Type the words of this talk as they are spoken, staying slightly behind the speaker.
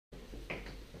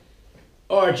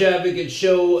Arch Advocate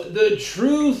Show, the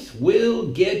truth will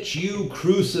get you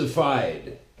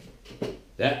crucified.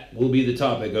 That will be the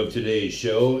topic of today's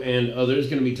show, and others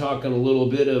going to be talking a little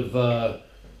bit of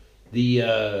the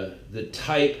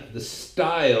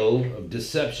style of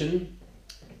deception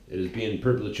that is being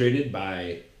perpetrated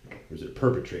by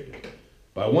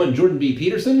one Jordan B.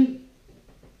 Peterson,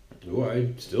 who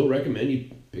I still recommend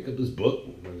you pick up this book.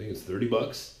 I think it's $30.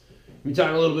 We'll be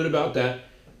talking a little bit about that.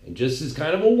 And just as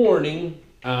kind of a warning,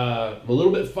 I'm a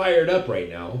little bit fired up right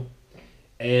now.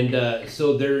 And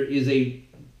so there is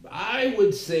I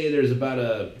would say there's about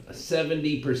a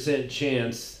 70%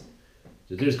 chance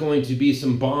that there's going to be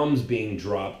some bombs being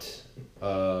dropped,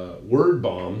 word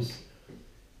bombs,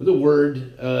 with a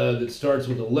word that starts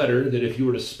with a letter that if you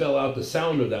were to spell out the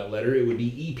sound of that letter, it would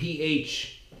be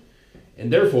EPH.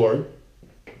 And therefore,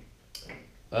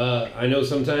 I know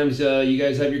sometimes you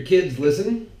guys have your kids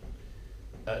listen.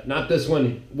 Not this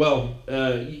one. Well,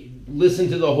 listen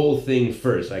to the whole thing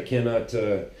first. I cannot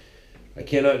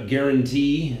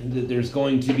guarantee that there's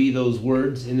going to be those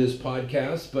words in this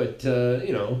podcast, but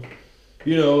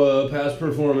past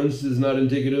performance is not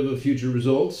indicative of future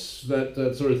results.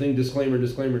 That sort of thing.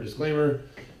 Disclaimer.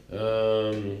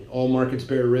 All markets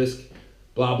bear risk.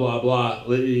 Blah blah blah.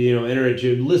 Enter it.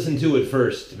 Listen to it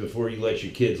first before you let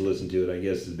your kids listen to it, I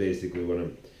guess, is basically what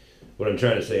I'm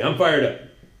trying to say. I'm fired up.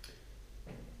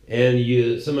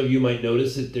 And some of you might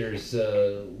notice that there's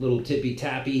a little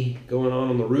tippy-tappy going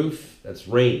on the roof. That's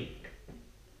rain.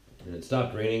 And it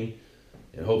stopped raining.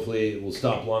 And hopefully it will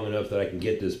stop long enough that I can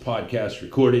get this podcast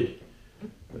recorded.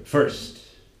 But first,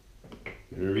 I'm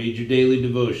going to read your daily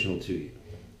devotional to you.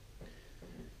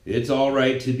 It's all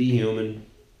right to be human.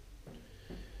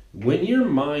 When your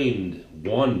mind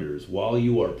wanders while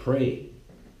you are praying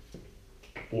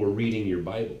or reading your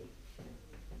Bible,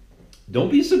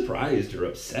 don't be surprised or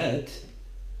upset.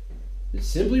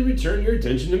 Just simply return your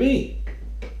attention to me.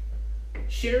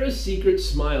 Share a secret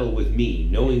smile with me,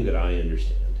 knowing that I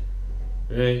understand.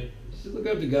 Right? Just look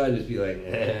up to God and just be like,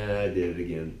 I did it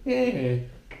again.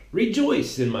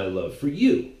 Rejoice in my love for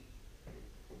you,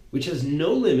 which has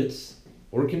no limits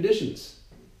or conditions.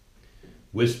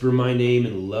 Whisper my name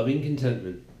in loving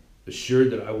contentment,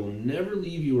 assured that I will never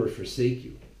leave you or forsake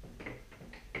you.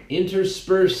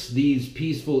 Intersperse these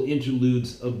peaceful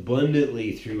interludes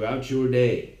abundantly throughout your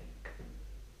day.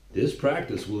 This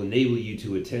practice will enable you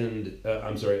to attain.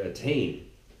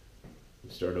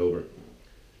 Start over.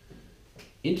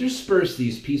 Intersperse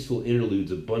these peaceful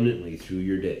interludes abundantly through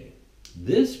your day.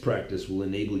 This practice will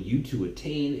enable you to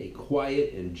attain a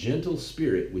quiet and gentle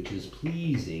spirit which is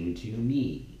pleasing to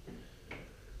me.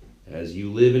 As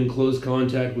you live in close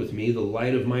contact with me, the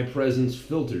light of my presence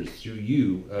filters through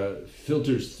you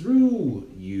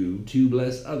to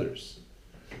bless others.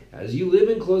 As you live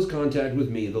in close contact with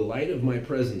me, the light of my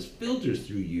presence filters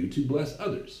through you to bless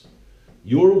others.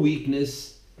 Your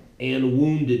weakness and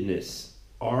woundedness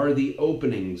are the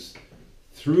openings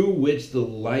through which the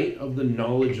light of the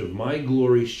knowledge of my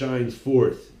glory shines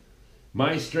forth.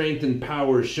 My strength and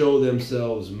power show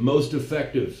themselves most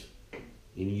effective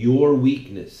in your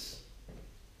weakness.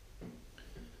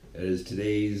 That is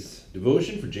today's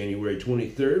devotion for January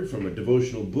 23rd from a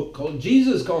devotional book called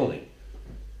Jesus Calling.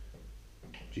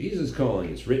 Jesus Calling.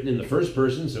 It's written in the first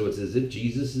person, so it's as if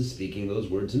Jesus is speaking those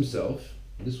words himself.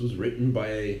 This was written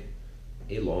by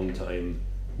a longtime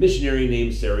missionary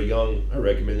named Sarah Young. I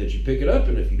recommend that you pick it up,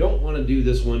 and if you don't want to do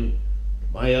this one,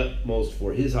 My Utmost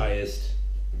for His Highest.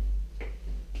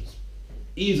 It's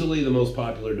easily the most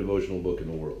popular devotional book in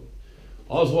the world.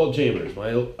 Oswald Chambers,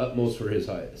 My Utmost for His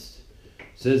Highest.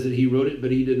 Says that he wrote it, but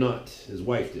he did not. His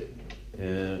wife did.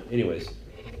 Anyways,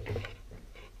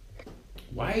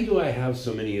 why do I have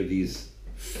so many of these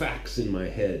facts in my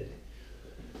head?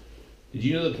 Did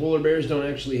you know that polar bears don't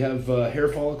actually have hair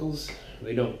follicles?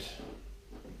 They don't.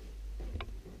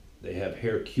 They have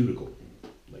hair cuticle,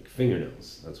 like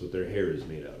fingernails. That's what their hair is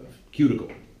made out of. Cuticle.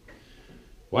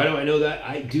 Why do I know that?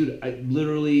 I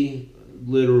literally,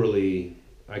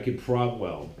 I could probably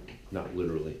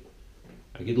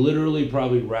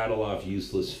rattle off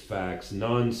useless facts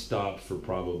nonstop for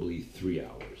probably 3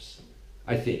 hours.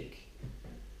 I think.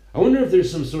 I wonder if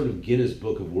there's some sort of Guinness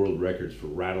Book of World Records for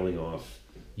rattling off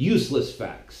useless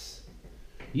facts.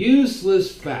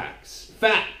 Useless facts.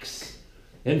 Facts.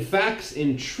 And facts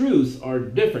and truth are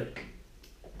different.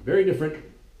 Very different.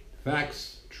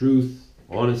 Facts, truth,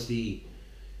 honesty,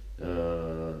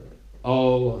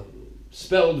 all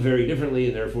spelled very differently,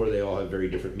 and therefore they all have very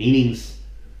different meanings.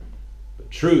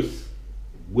 But truth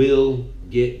will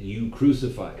get you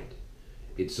crucified.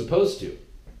 It's supposed to.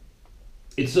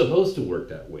 It's supposed to work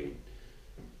that way.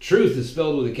 Truth is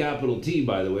spelled with a capital T,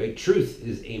 by the way. Truth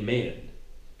is a man.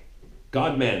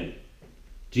 God-man.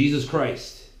 Jesus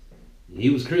Christ. He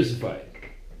was crucified.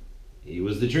 He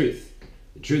was the truth.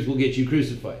 The truth will get you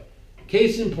crucified.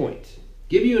 Case in point.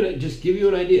 Give you an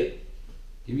idea.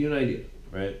 Give you an idea,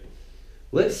 right?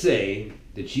 Let's say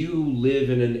that you live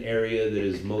in an area that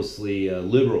is mostly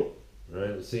liberal,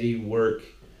 right? Let's say you work,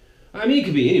 it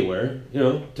could be anywhere.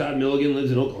 Todd Milligan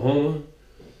lives in Oklahoma.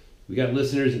 We got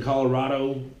listeners in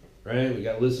Colorado, right? We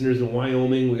got listeners in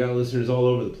Wyoming. We got listeners all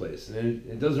over the place. And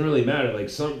it doesn't really matter.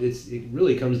 It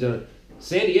really comes down.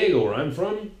 San Diego, where I'm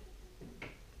from,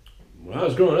 when I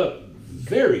was growing up,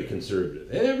 very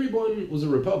conservative. Everyone was a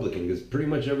Republican because pretty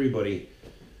much everybody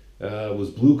was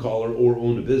blue collar or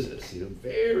owned a business.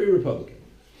 Very Republican.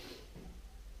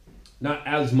 Not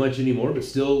as much anymore, but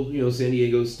still, San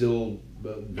Diego's still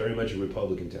very much a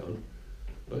Republican town.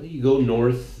 But you go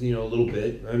north, a little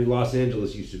bit. Los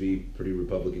Angeles used to be pretty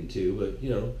Republican too, but,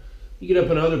 you get up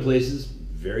in other places,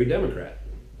 very Democrat.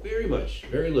 Very much,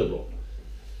 very liberal.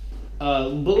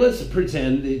 But let's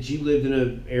pretend that you lived in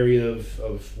an area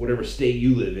of whatever state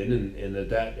you live in, and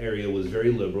that area was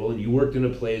very liberal, and you worked in a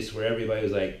place where everybody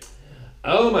was like,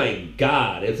 oh my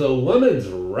God, it's a woman's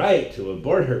right to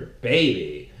abort her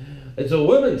baby. It's a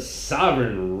woman's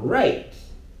sovereign right.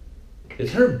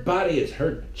 It's her body, it's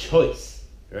her choice,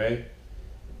 right?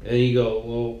 And you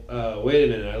go, well, wait a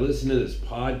minute, I listened to this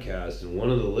podcast, and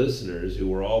one of the listeners who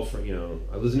were all,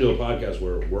 I listened to a podcast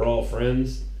where we're all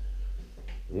friends.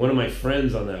 One of my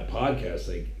friends on that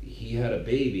podcast, he had a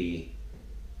baby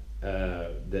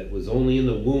that was only in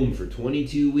the womb for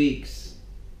 22 weeks.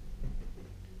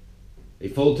 A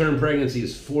full-term pregnancy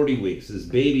is 40 weeks. This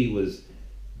baby was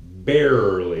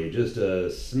barely just a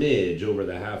smidge over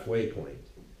the halfway point.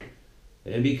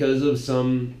 And because of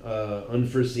some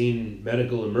unforeseen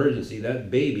medical emergency, that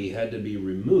baby had to be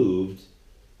removed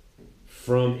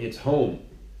from its home.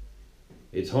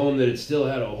 Its home that it still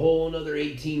had a whole another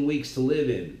 18 weeks to live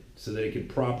in so that it could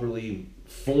properly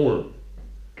form.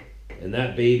 And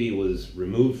that baby was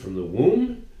removed from the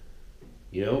womb,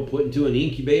 put into an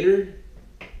incubator,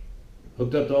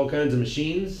 hooked up to all kinds of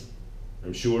machines,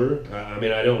 I'm sure. I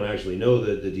don't actually know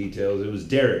the details. It was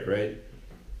Derek, right?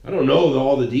 I don't know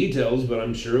all the details, but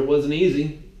I'm sure it wasn't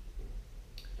easy.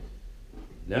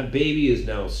 And that baby is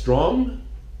now strong,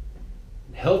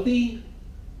 healthy,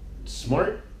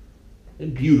 smart,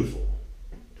 and beautiful.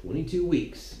 22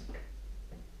 weeks.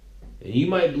 And you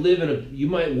might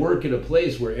work in a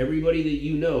place where everybody that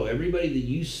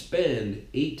you spend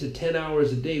 8 to 10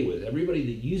 hours a day with, everybody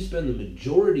that you spend the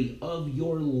majority of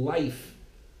your life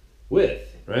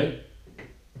with, right?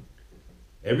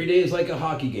 Every day is like a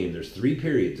hockey game. There's 3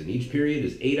 periods, and each period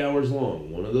is 8 hours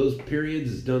long. One of those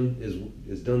periods is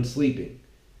done sleeping.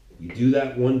 You do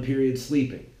that 1 period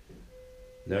sleeping.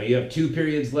 Now you have 2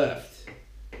 periods left.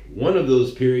 One of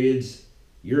those periods,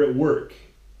 you're at work.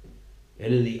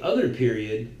 And in the other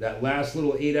period, that last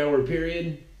little 8-hour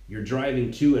period, you're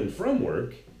driving to and from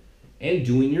work and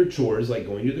doing your chores, like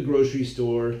going to the grocery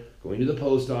store, going to the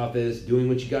post office, doing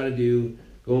what you got to do,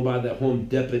 going by that Home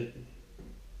Depot,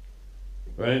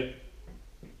 right?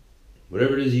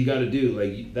 Whatever it is you got to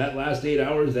do. That last 8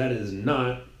 hours, that is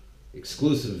not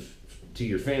exclusive to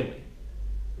your family.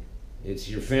 It's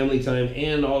your family time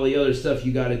and all the other stuff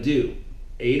you got to do.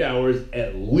 8 hours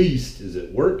at least is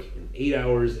at work, and 8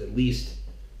 hours at least,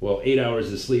 8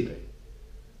 hours is sleeping.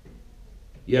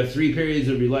 You have 3 periods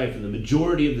of your life, and the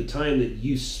majority of the time that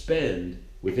you spend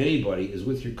with anybody is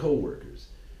with your coworkers.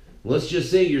 Let's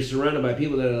just say you're surrounded by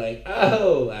people that are like,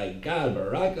 oh my God,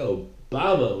 Barack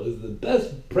Obama was the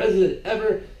best president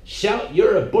ever. Shout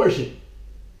your abortion.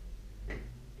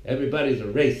 Everybody's a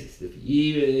racist.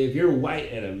 If you're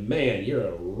white and a man, you're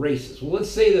a racist. Well, let's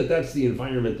say that that's the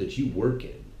environment that you work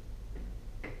in,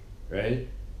 right?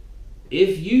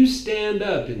 If you stand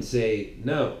up and say,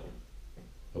 no,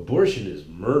 abortion is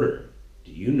murder.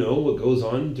 Do you know what goes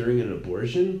on during an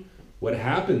abortion? What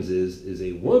happens is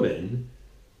a woman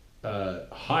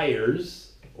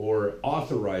hires or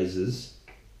authorizes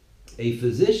a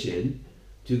physician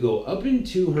to go up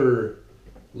into her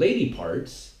lady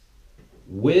parts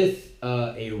with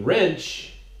a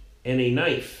wrench and a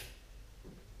knife,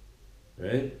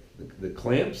 right? The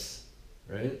clamps,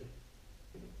 right?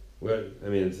 Well,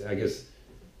 I guess,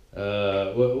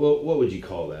 what would you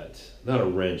call that? Not a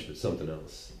wrench, but something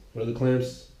else. What are the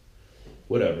clamps?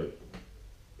 Whatever.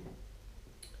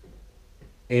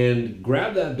 And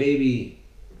grab that baby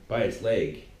by its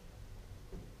leg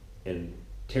and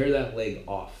tear that leg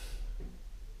off.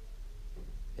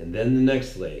 And then the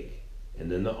next leg. And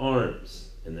then the arms,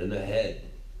 and then the head,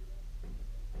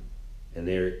 and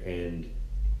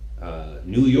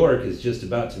New York is just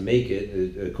about to make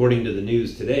it, according to the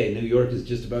news today, New York is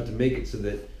just about to make it so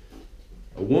that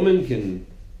a woman can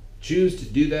choose to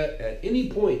do that at any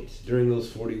point during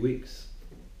those 40 weeks.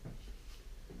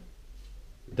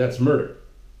 That's murder.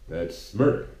 That's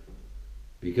murder.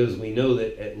 Because we know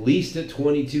that at least at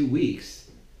 22 weeks,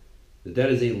 that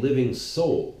is a living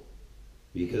soul.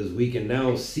 Because we can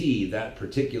now see that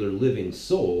particular living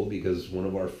soul because one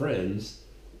of our friends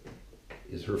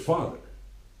is her father.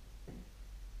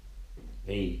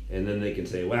 And then they can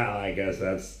say, well, I guess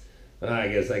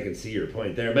I can see your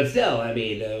point there. But still, I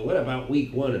mean, what about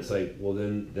week 1? It's like, well,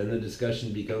 then the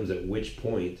discussion becomes at which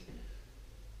point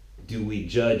do we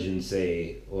judge and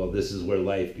say, well, this is where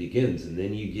life begins? And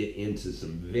then you get into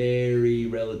some very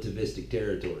relativistic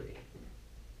territory.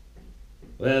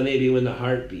 Well, maybe when the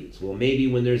heart beats. Well, maybe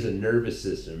when there's a nervous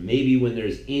system. Maybe when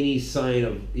there's any sign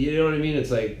of, you know what I mean?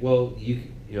 It's like, well, you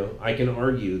know, I can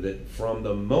argue that from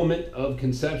the moment of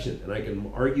conception, and I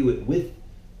can argue it with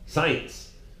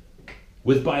science,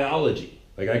 with biology.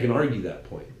 Like, I can argue that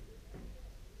point.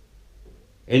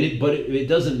 But it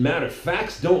doesn't matter.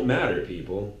 Facts don't matter,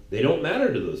 people. They don't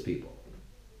matter to those people.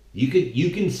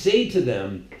 You can say to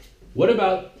them, what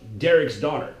about Derek's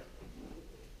daughter?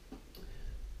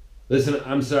 Listen,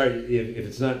 I'm sorry if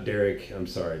it's not Derek, I'm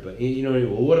sorry, but you know what I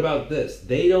mean? Well, what about this?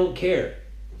 They don't care.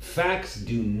 Facts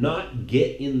do not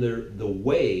get in the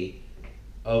way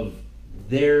of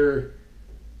their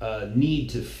need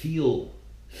to feel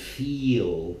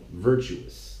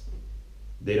virtuous.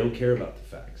 They don't care about the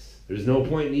facts. There's no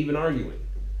point in even arguing.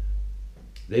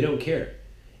 They don't care.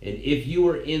 And if you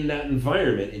were in that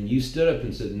environment and you stood up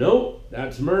and said, no,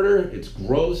 that's murder, it's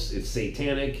gross, it's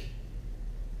satanic,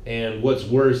 and what's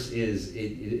worse is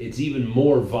it's even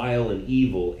more vile and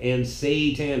evil and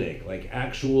satanic, like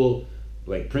actual,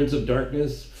 like Prince of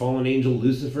Darkness, fallen angel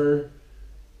Lucifer,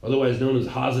 otherwise known as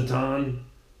Hazatan,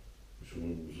 which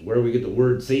is where we get the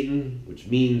word Satan, which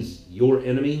means your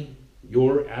enemy,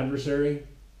 your adversary,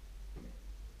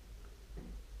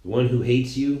 the one who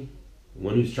hates you, the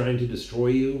one who's trying to destroy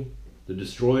you, the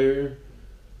destroyer,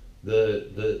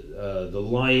 the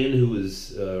lion who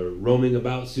is roaming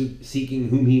about seeking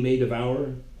whom he may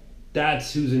devour.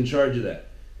 That's who's in charge of that.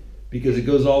 Because it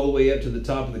goes all the way up to the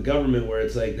top of the government, where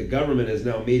it's like the government has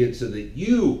now made it so that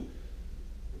you,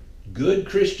 good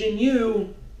Christian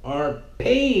you, are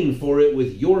paying for it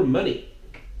with your money.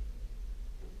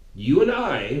 You and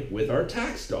I, with our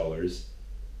tax dollars,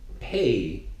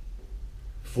 pay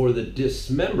for the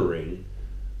dismembering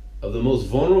of the most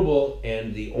vulnerable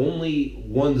and the only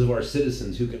ones of our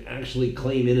citizens who can actually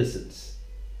claim innocence.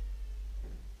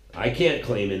 I can't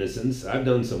claim innocence. I've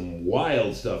done some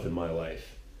wild stuff in my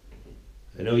life.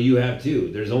 I know you have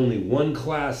too. There's only one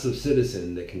class of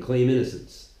citizen that can claim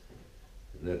innocence,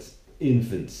 and that's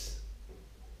infants.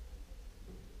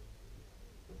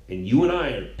 And you and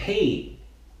I are paying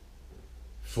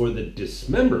for the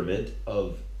dismemberment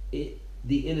of the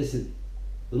innocent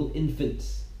little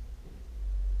infants.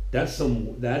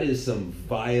 That is some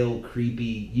vile,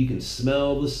 creepy, you can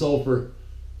smell the sulfur.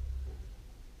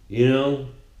 You know?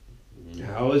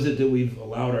 How is it that we've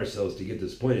allowed ourselves to get to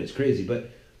this point? It's crazy.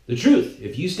 But the truth,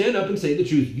 if you stand up and say the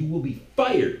truth, you will be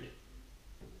fired.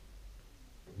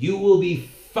 You will be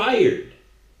fired.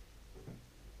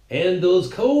 And those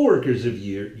co-workers of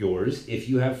yours, if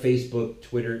you have Facebook,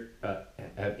 Twitter,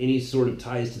 have any sort of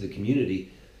ties to the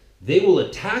community, they will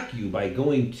attack you by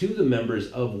going to the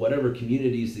members of whatever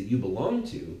communities that you belong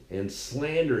to and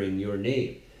slandering your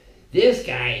name. This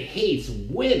guy hates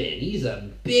women. He's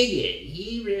a bigot.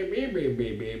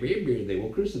 They will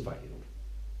crucify you.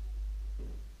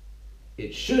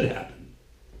 It should happen.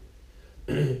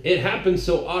 It happens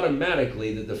so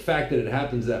automatically that the fact that it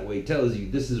happens that way tells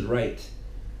you this is right.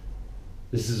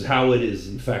 This is how it is,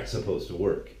 in fact, supposed to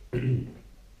work.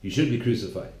 You should be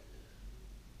crucified.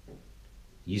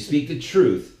 You speak the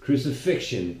truth.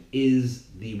 Crucifixion is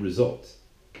the result.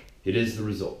 It is the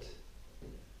result.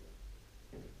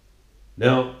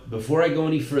 Now, before I go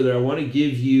any further, I want to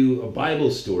give you a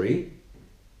Bible story.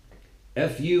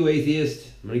 F you, atheist.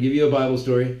 I'm going to give you a Bible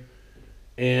story.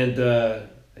 And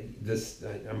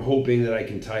I'm hoping that I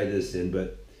can tie this in,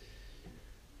 but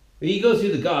when you go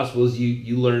through the Gospels,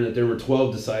 you learn that there were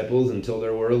 12 disciples until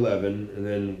there were 11, and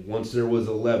then once there was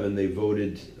 11, they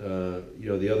voted,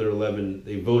 the other 11,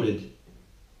 they voted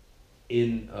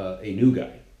in a new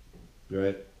guy,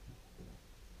 right?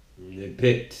 And they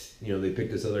picked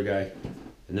this other guy,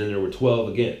 and then there were 12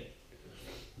 again,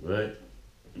 right?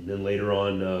 And then later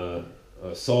on,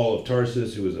 Saul of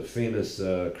Tarsus, who was a famous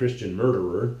Christian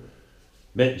murderer,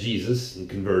 met Jesus and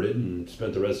converted and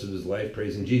spent the rest of his life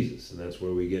praising Jesus. And that's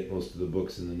where we get most of the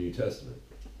books in the New Testament.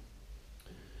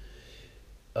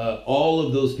 All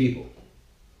of those people,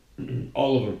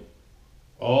 all of them,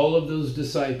 all of those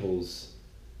disciples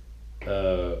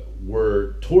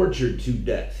were tortured to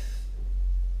death.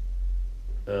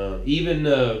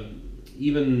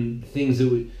 Even things that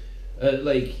would,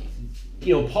 like,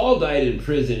 Paul died in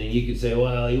prison, and you could say,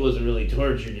 well, he wasn't really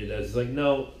tortured to death. It's like,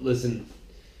 no, listen,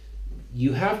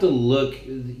 you have to look.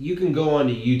 You can go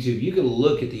onto YouTube. You can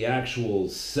look at the actual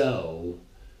cell,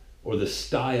 or the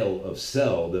style of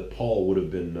cell that Paul would have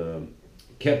been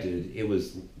kept in. It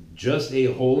was just a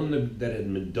hole that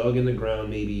had been dug in the ground,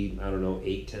 maybe, I don't know,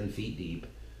 8-10 feet deep,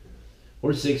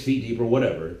 or 6 feet deep, or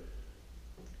whatever,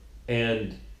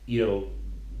 and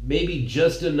maybe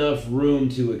just enough room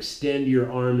to extend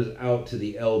your arms out to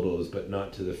the elbows, but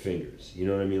not to the fingers. You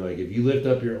know what I mean? Like, if you lift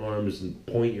up your arms and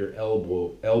point your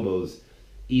elbows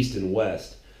east and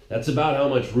west, that's about how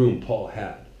much room Paul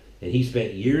had. And he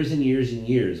spent years and years and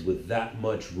years with that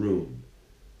much room.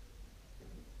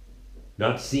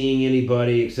 Not seeing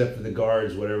anybody except for the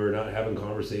guards, whatever, not having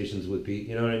conversations with people.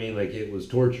 You know what I mean? Like, it was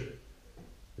torture.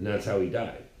 And that's how he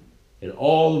died. And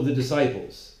all of the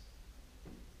disciples,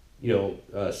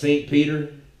 St.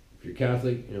 Peter, if you're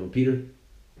Catholic, Peter,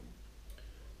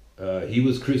 he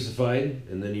was crucified,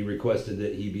 and then he requested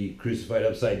that he be crucified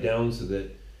upside down so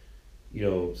that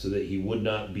he would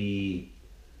not be,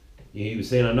 he was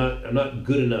saying, I'm not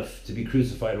good enough to be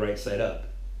crucified right side up.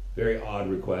 Very odd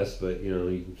request, but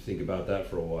you can think about that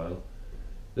for a while.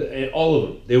 And all of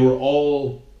them, they were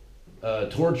all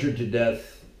tortured to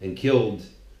death and killed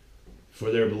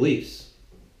for their beliefs.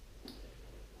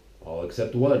 All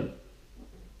except one,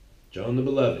 John the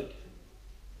Beloved.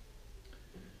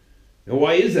 Now,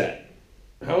 why is that?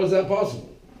 How is that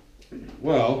possible?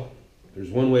 Well,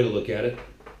 there's one way to look at it.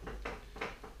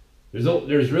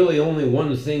 There's really only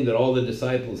one thing that all the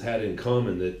disciples had in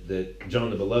common that John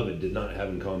the Beloved did not have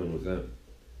in common with them.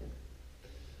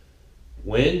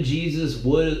 When Jesus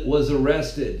was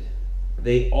arrested,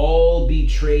 they all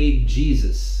betrayed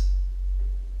Jesus.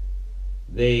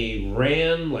 They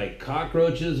ran like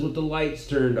cockroaches with the lights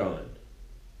turned on.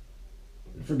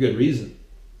 And for good reason.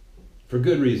 For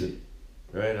good reason.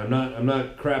 Right? I'm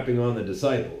not crapping on the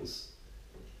disciples.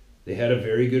 They had a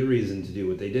very good reason to do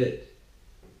what they did.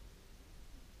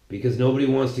 Because nobody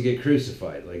wants to get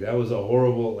crucified. Like, that was a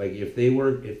horrible, like, if they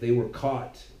were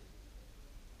caught,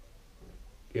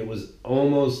 it was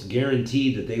almost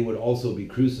guaranteed that they would also be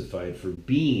crucified for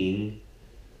being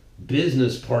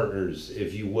business partners,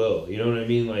 if you will. You know what I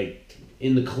mean? Like,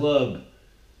 in the club,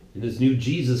 in this new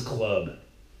Jesus club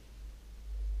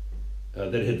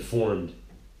that had formed.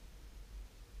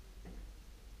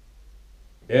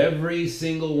 Every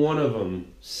single one of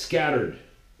them scattered.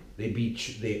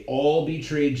 They all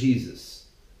betrayed Jesus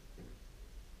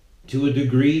to a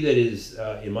degree that is,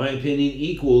 in my opinion,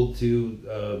 equal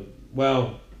to,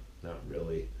 well, not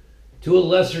really, to a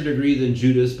lesser degree than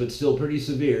Judas, but still pretty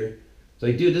severe. It's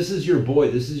like, dude, this is your boy.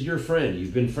 This is your friend.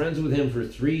 You've been friends with him for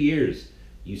 3 years.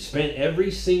 You spent every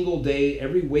single day,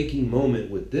 every waking moment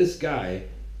with this guy.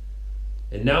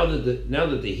 And now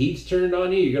that the heat's turned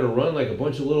on you, you're going to run like a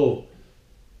bunch of little,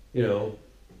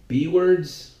 B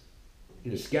words,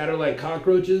 scatter like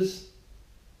cockroaches.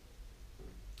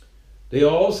 They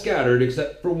all scattered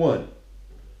except for one.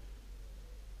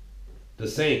 The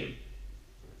same.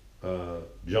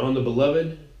 John the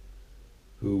Beloved,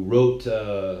 who wrote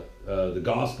the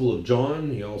Gospel of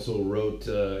John. He also wrote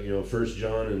 1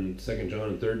 John and 2 John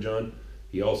and 3 John.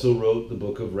 He also wrote the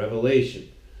book of Revelation,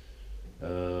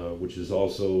 which is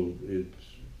also,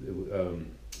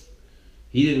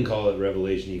 he didn't call it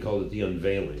Revelation, he called it the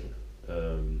unveiling,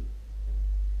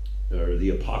 or the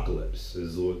apocalypse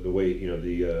is the way,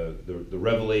 the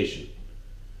revelation.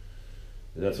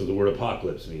 And that's what the word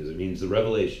apocalypse means. It means the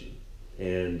revelation.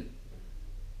 And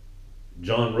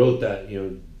John wrote that,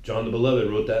 John the Beloved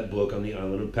wrote that book on the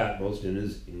island of Patmos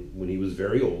when he was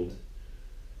very old.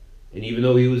 And even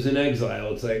though he was in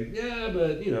exile, it's like, yeah,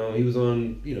 but, he was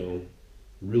on,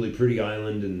 really pretty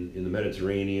island in the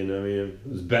Mediterranean. I mean,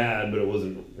 it was bad, but it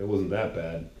wasn't that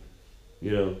bad.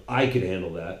 I could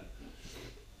handle that.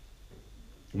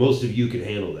 Most of you could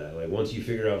handle that. Like, once you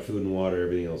figure out food and water,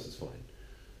 everything else is fine.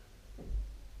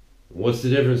 What's the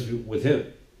difference with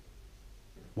him?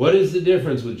 What is the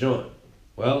difference with John?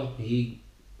 Well, he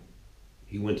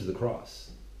went to the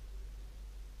cross.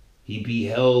 He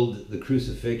beheld the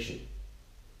crucifixion.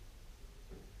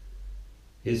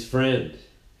 His friend,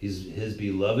 his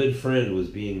beloved friend, was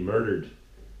being murdered,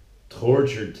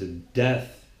 tortured to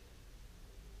death.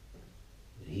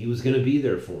 He was going to be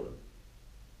there for him.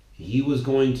 He was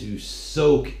going to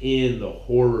soak in the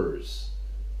horrors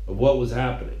of what was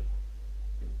happening.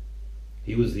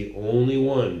 He was the only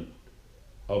one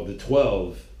of the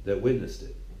 12 that witnessed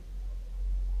it.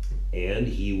 And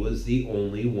he was the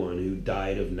only one who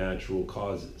died of natural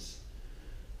causes.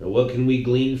 Now, what can we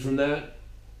glean from that?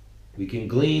 We can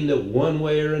glean that one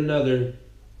way or another,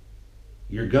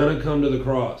 you're going to come to the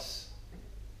cross.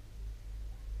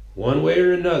 One way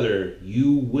or another,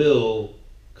 you will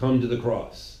come to the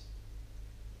cross.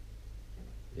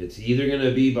 It's either going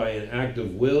to be by an act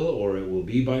of will or it will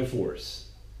be by force.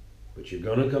 But you're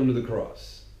going to come to the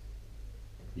cross.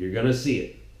 You're going to see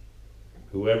it.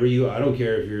 Whoever you, I don't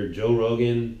care if you're Joe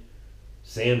Rogan,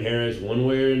 Sam Harris, one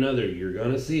way or another, you're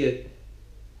going to see it.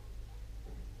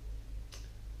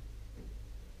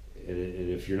 And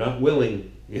if you're not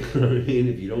willing, you know what I mean?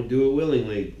 If you don't do it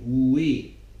willingly,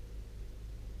 ooh-wee.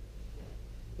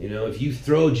 You know, if you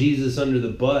throw Jesus under the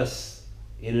bus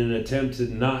in an attempt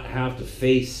to not have to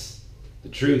face the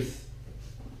truth,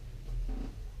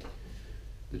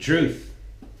 the truth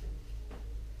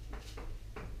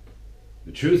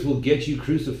will get you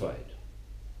crucified.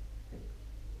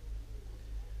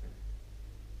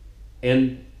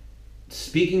 And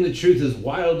speaking the truth is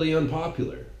wildly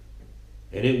unpopular.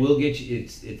 And it will get you,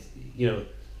 it's you know,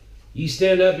 you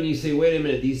stand up and you say, wait a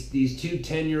minute, these two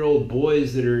 10-year-old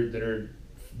boys that are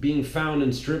being found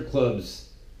in strip clubs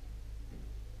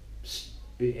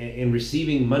and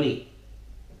receiving money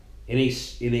in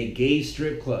a gay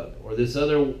strip club, or this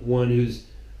other one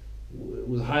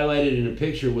was highlighted in a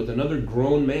picture with another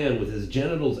grown man with his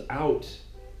genitals out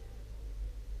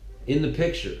in the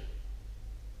picture.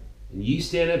 And you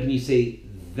stand up and you say,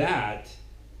 that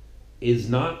is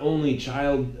not only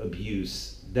child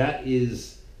abuse, that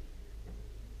is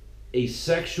a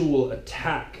sexual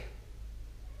attack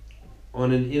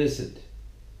on an innocent.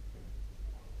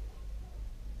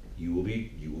 You will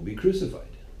be crucified.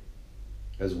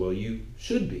 As well you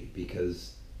should be,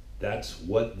 because that's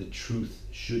what the truth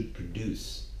should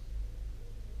produce.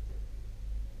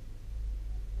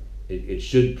 It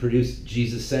should produce.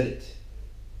 Jesus said it.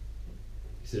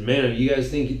 He said, man, you guys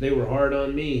think they were hard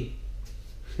on me?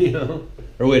 You know?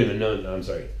 Or wait a minute, no, I'm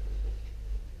sorry.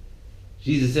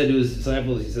 Jesus said to his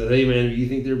disciples, he said, hey man, if you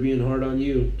think they're being hard on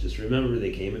you, just remember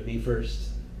they came at me first.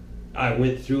 I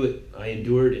went through it. I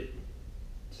endured it.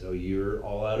 So you're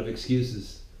all out of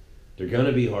excuses. They're going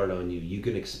to be hard on you. You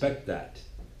can expect that.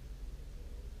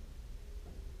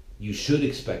 You should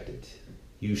expect it.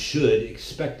 You should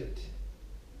expect it.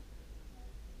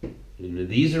 And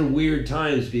these are weird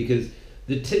times because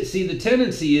the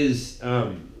tendency is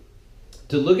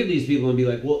to look at these people and be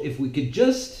like, well, if we could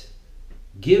just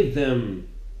give them,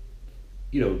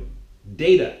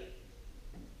 data.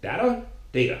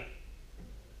 If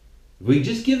we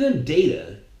just give them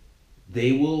data,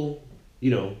 they will,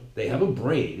 they have a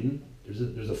brain.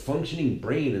 There's a functioning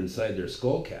brain inside their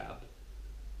skull cap.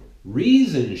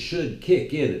 Reason should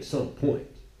kick in at some point.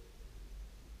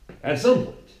 At some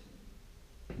point.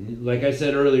 Like I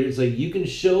said earlier, it's like you can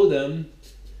show them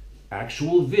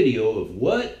actual video of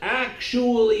what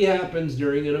actually happens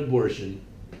during an abortion.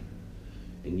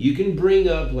 And you can bring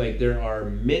up, like, there are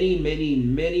many, many,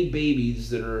 many babies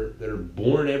that are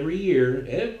born every year,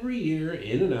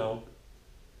 in and out.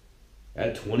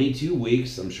 At 22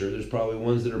 weeks, I'm sure there's probably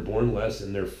ones that are born less,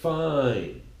 and they're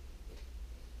fine.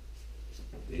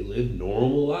 They live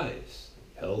normal lives.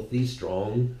 Healthy,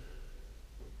 strong,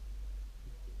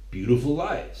 beautiful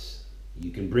lives.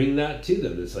 You can bring that to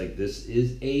them. It's like, this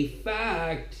is a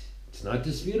fact. It's not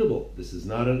disputable. This is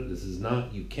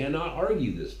not, you cannot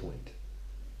argue this point.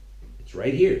 It's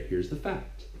right here. Here's the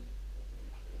fact.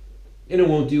 And it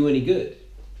won't do any good.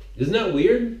 Isn't that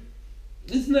weird?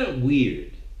 Isn't that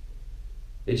weird?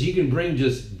 That you can bring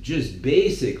just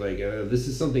basic, like, this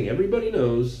is something everybody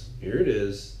knows. Here it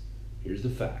is. Here's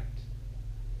the fact.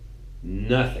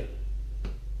 Nothing.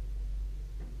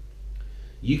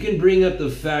 You can bring up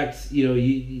the facts,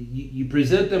 you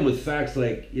present them with facts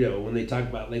like, when they talk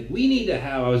about, like, we need to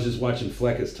have, I was just watching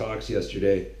Flecka's talks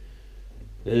yesterday,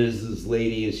 and there's this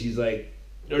lady, and she's like,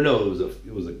 or no,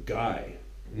 it was a guy,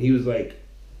 and he was like,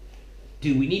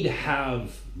 dude, we need to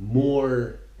have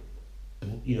more,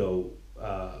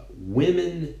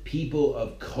 women, people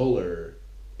of color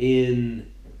in,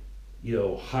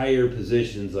 higher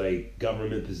positions, like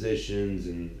government positions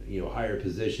and, higher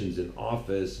positions in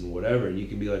office and whatever. And you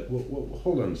can be like, well,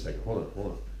 hold on a second. Hold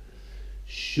on.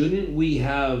 Shouldn't we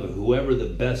have whoever the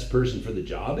best person for the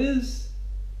job is?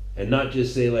 And not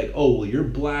just say like, oh, well, you're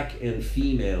black and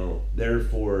female,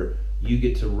 therefore you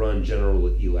get to run General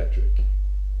Electric.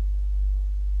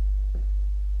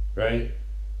 Right?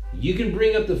 You can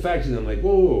bring up the fact to them like,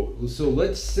 whoa. So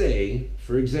let's say,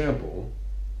 for example,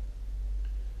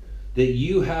 that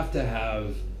you have to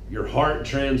have your heart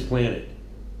transplanted.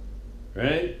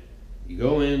 right? You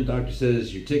go in, doctor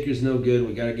says, your ticker's no good,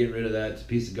 we got to get rid of that, it's a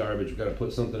piece of garbage, we got to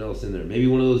put something else in there. Maybe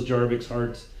one of those Jarvix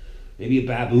hearts, maybe a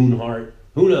baboon heart,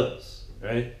 who knows,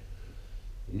 right?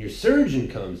 And your surgeon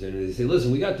comes in and they say,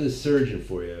 listen, we got this surgeon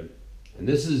for you, and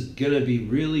this is going to be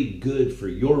really good for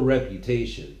your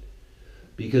reputation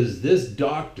because this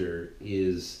doctor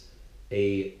is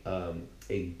a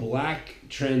black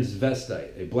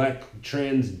transvestite, a black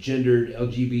transgendered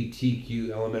LGBTQ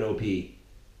LMNOP.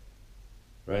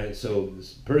 Right? So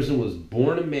this person was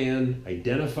born a man,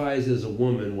 identifies as a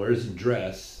woman, wears a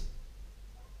dress,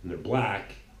 and they're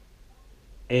black.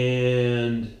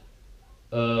 And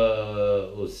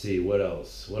let's see, what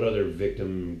else? What other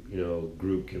victim,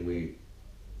 group can we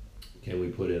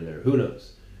put in there? Who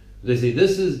knows? They say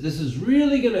this is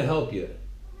really going to help you.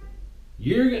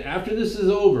 After this is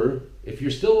over, if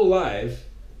you're still alive,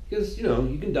 because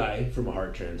you can die from a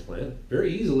heart transplant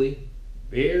very easily.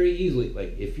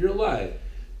 Like if you're alive,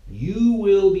 you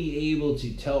will be able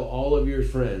to tell all of your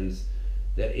friends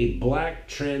that a black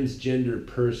transgender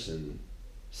person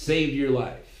saved your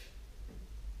life.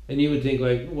 And you would think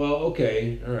like, well,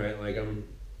 okay, all right, like I'm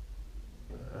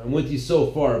with you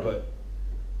so far, but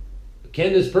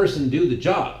can this person do the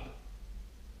job?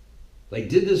 Like,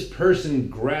 did this person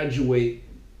graduate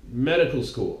medical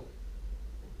school?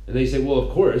 And they say, well, of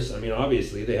course. I mean,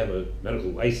 obviously, they have a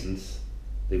medical license.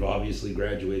 They've obviously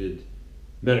graduated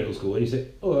medical school. And you say,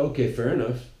 oh, okay, fair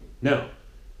enough. Now,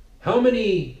 how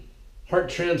many heart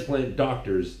transplant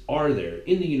doctors are there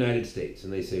in the United States?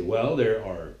 And they say, well, there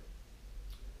are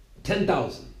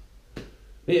 10,000.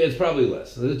 It's probably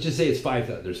less. Let's just say it's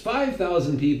 5,000. There's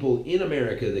 5,000 people in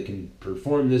America that can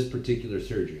perform this particular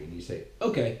surgery. And you say,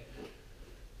 okay.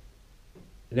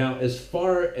 Now, as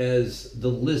far as the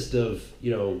list of,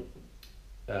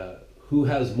 who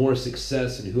has more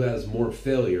success and who has more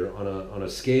failure on a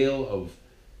scale of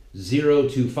 0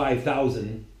 to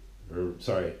 5,000, or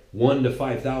sorry, 1 to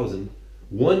 5,000,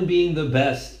 1 being the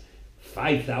best,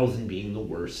 5,000 being the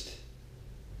worst.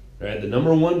 Right? The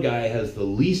number one guy has the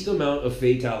least amount of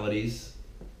fatalities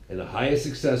and the highest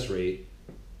success rate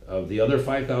of the other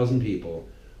 5,000 people.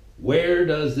 Where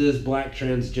does this black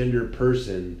transgender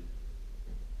person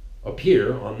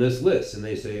appear on this list? And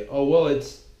they say, oh, well,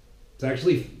 it's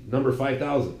actually number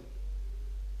 5,000.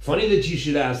 Funny that you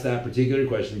should ask that particular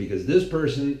question, because this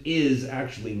person is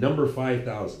actually number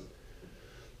 5,000.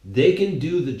 They can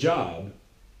do the job.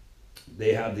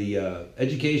 They have the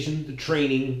education, the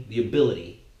training, the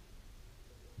ability.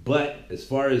 But as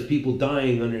far as people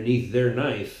dying underneath their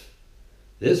knife,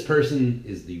 this person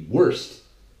is the worst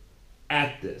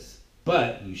at this.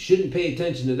 But you shouldn't pay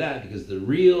attention to that, because the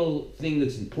real thing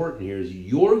that's important here is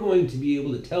you're going to be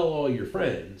able to tell all your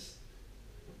friends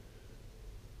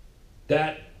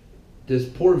that this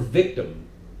poor victim,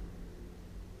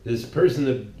 this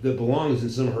person that belongs in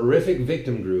some horrific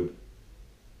victim group,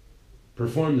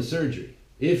 performed the surgery,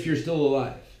 if you're still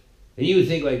alive. And you would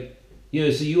think like,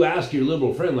 so you ask your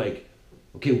liberal friend like,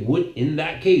 okay, what in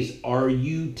that case are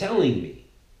you telling me?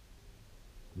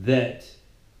 That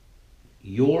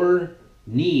your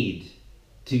need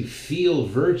to feel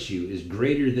virtue is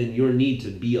greater than your need to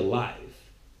be alive.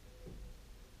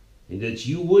 And that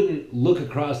you wouldn't look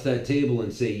across that table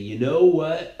and say, you know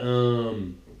what,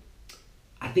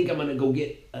 I think I'm going to go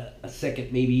get a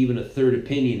second, maybe even a third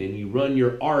opinion, and you run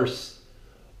your arse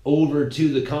over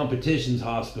to the competitions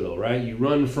hospital, right? You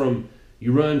run from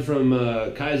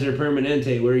Kaiser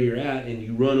Permanente, where you're at, and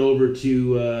you run over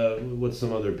to, what's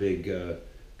some other big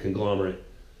conglomerate?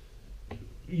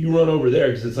 You run over there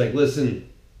because it's like, listen,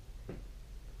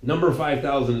 number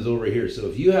 5,000 is over here. So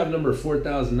if you have number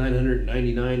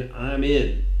 4,999, I'm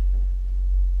in.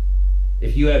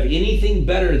 If you have anything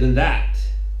better than that,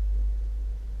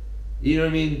 you know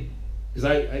what I mean? Because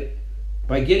I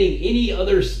by getting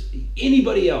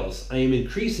anybody else, I am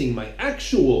increasing my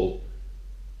actual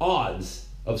odds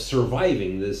of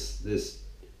surviving this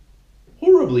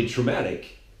horribly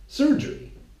traumatic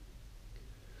surgery.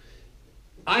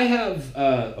 I have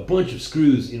a bunch of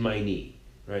screws in my knee,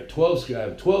 right? 12 screws. I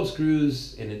have 12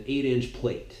 screws and an 8-inch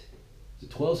plate. Is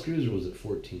it 12 screws or was it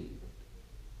 14?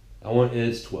 And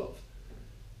it's 12.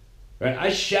 Right? I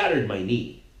shattered my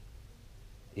knee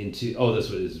into, this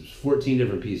was 14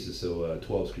 different pieces, so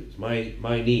 12 screws.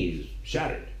 My knee is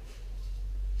shattered.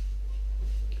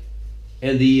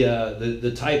 And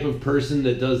the type of person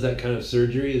that does that kind of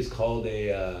surgery is called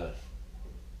a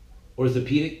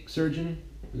orthopedic surgeon,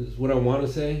 is what I want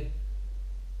to say.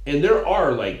 And there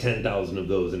are like 10,000 of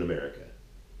those in America,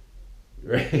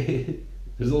 right?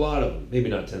 There's a lot of them. Maybe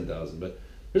not 10,000, but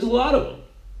there's a lot of them.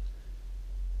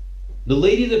 The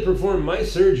lady that performed my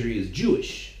surgery is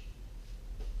Jewish.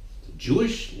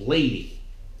 Jewish lady,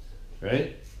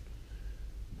 right?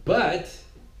 But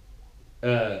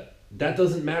that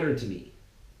doesn't matter to me.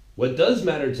 What does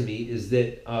matter to me is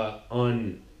that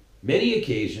on many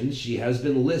occasions she has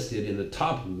been listed in the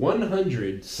top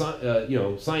 100,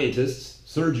 scientists,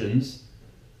 surgeons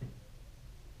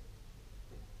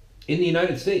in the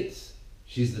United States.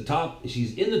 She's in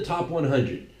the top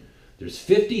 100. There's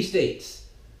 50 states.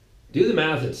 Do the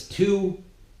math. It's 2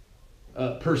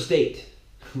 per state,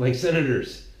 like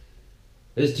senators.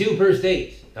 There's 2 per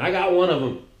state. I got one of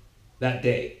them that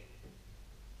day.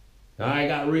 I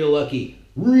got real lucky.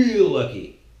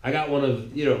 I got one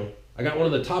of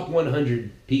the top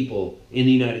 100 people in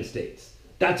the United States.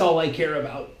 That's all I care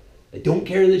about. I don't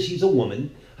care that she's a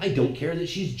woman. I don't care that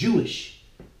she's Jewish.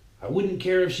 I wouldn't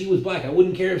care if she was black. I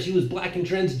wouldn't care if she was black and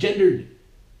transgendered.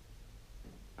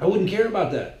 I wouldn't care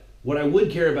about that. What I would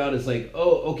care about is like,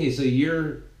 oh, okay, so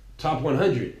you're top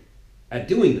 100 at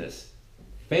doing this.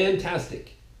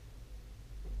 Fantastic.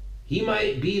 He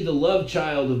might be the love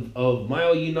child of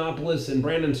Milo Yiannopoulos and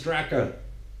Brandon Straka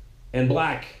and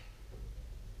black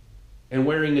and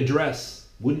wearing a dress.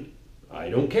 I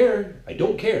don't care. I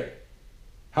don't care.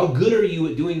 How good are you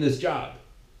at doing this job?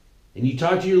 And you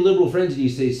talk to your liberal friends and you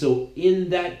say, so in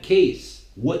that case,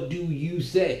 what do you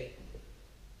say?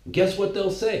 Guess what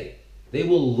they'll say? They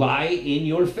will lie in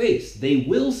your face. They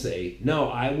will say, no,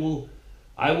 I will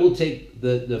take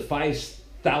the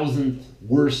 5,000th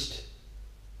worst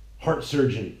heart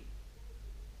surgeon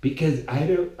because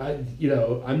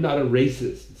I'm not a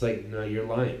racist. It's like, no, you're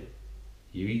lying.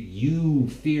 You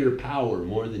fear power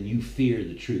more than you fear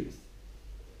the truth.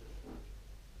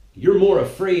 You're more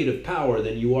afraid of power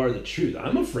than you are the truth.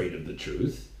 I'm afraid of the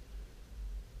truth.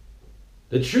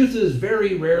 The truth is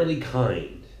very rarely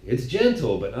kind. It's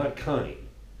gentle, but not kind.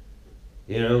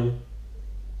 It's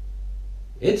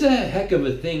a heck of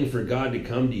a thing for God to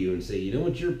come to you and say, you know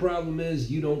what your problem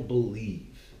is? You don't believe.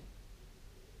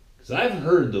 Because I've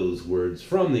heard those words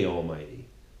from the Almighty.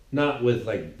 Not with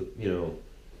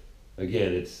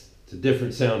again, it's a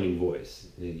different sounding voice.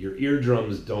 Your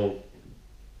eardrums don't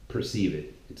perceive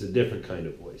it. It's a different kind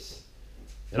of voice.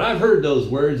 And I've heard those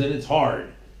words and it's hard.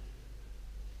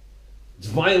 It's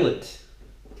violent.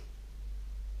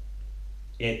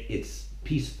 And it's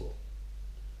peaceful.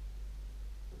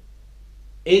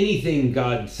 Anything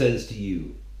God says to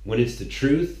you, when it's the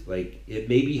truth, like it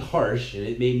may be harsh and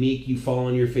it may make you fall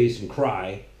on your face and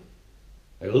cry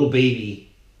like a little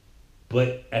baby,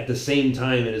 but at the same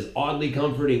time it is oddly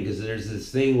comforting because there's this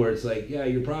thing where it's like, yeah,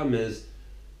 your problem is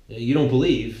you don't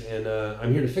believe, and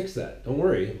I'm here to fix that. Don't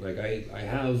worry. Like I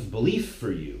have belief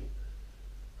for you.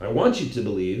 I want you to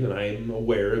believe, and I'm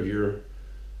aware of your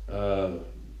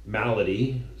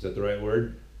malady. Is that the right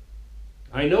word?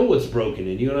 I know what's broken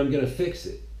in you, and I'm going to fix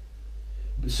it.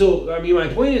 So, I mean, my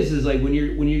point is like when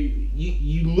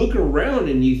you look around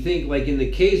and you think, like in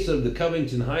the case of the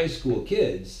Covington High School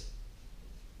kids,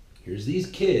 here's these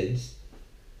kids,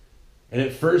 and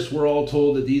at first we're all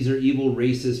told that these are evil,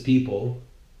 racist people.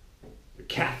 They're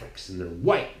Catholics, and they're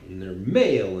white, and they're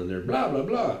male, and they're blah, blah,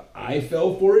 blah. I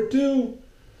fell for it too.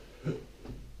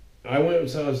 I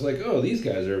was like, oh, these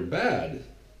guys are bad.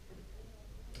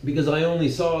 Because I only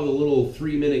saw the little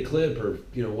 3-minute clip or,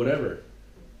 whatever.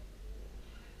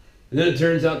 And then it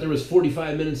turns out there was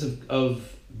 45 minutes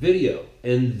of video.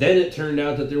 And then it turned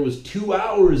out that there was 2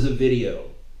 hours of video.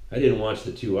 I didn't watch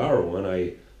the 2-hour one.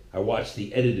 I watched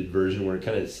the edited version where it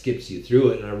kind of skips you through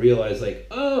it. And I realized like,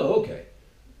 oh, okay.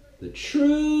 The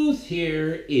truth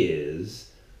here is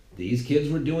these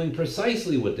kids were doing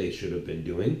precisely what they should have been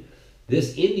doing.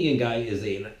 This Indian guy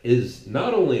is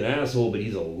not only an asshole, but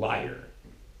he's a liar.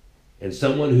 And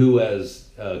someone who has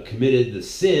committed the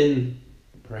sin,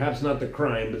 perhaps not the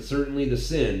crime, but certainly the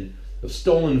sin of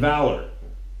stolen valor.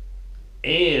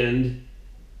 And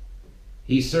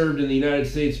he served in the United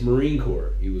States Marine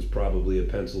Corps. He was probably a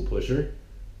pencil pusher.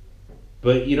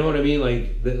 But you know what I mean?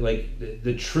 Like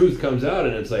the truth comes out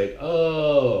and it's like,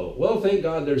 oh, well, thank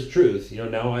God there's truth.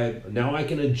 Now I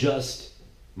can adjust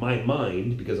my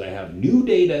mind because I have new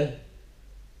data.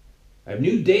 I have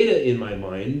new data in my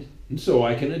mind. And so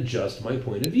I can adjust my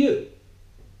point of view.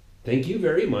 Thank you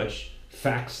very much,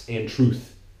 facts and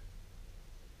truth.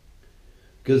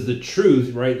 Because the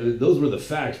truth, right, those were the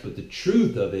facts, but the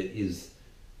truth of it is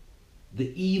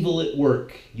the evil at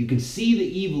work. You can see the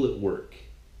evil at work.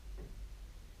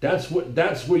 That's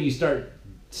where you start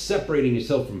separating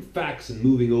yourself from facts and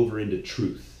moving over into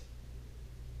truth.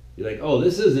 You're like, oh,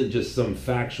 this isn't just some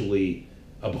factually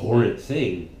abhorrent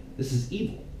thing. This is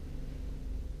evil.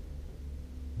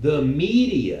 The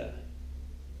media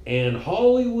And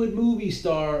Hollywood movie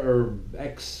star, or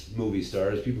ex-movie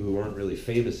stars, people who weren't really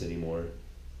famous anymore,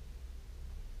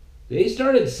 they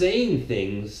started saying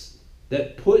things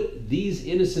that put these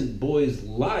innocent boys'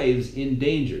 lives in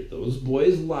danger. Those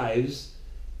boys' lives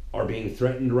are being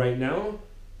threatened right now,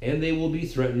 and they will be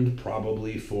threatened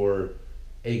probably for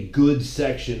a good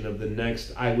section of the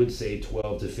next, I would say,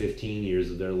 12 to 15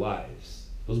 years of their lives.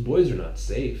 Those boys are not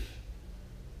safe.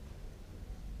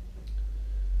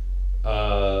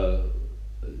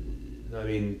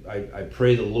 I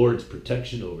pray the Lord's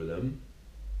protection over them.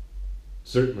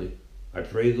 Certainly. I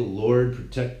pray the Lord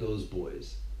protect those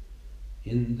boys.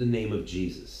 In the name of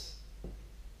Jesus.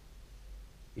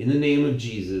 In the name of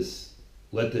Jesus,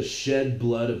 let the shed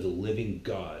blood of the living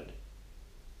God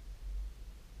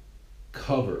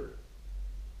cover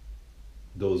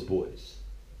those boys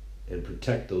and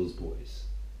protect those boys.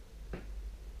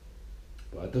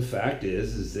 But the fact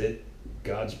is that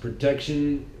God's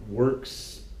protection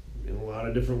works in a lot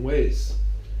of different ways.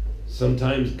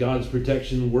 Sometimes God's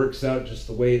protection works out just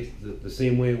the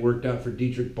same way it worked out for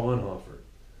Dietrich Bonhoeffer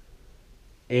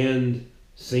and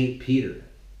St. Peter.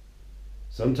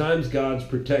 Sometimes God's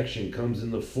protection comes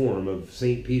in the form of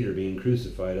St. Peter being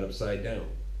crucified upside down.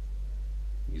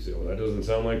 You say, well, that doesn't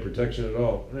sound like protection at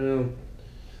all. Well,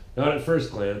 not at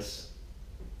first glance.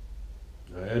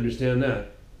 I understand that.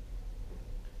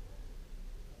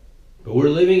 But we're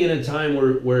living in a time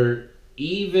where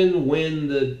even when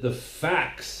the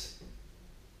facts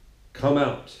come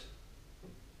out,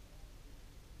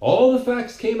 all the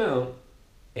facts came out,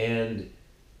 and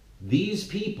these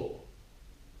people,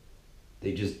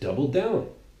 they just doubled down.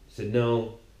 Said,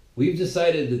 no, we've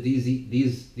decided that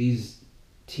these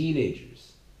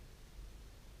teenagers,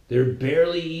 they're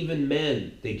barely even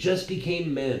men. They just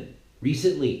became men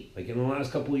recently, like in the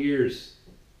last couple of years.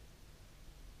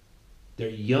 They're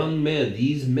young men.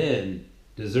 These men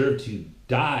deserve to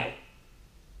die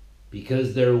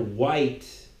because they're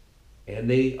white and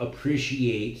they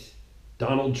appreciate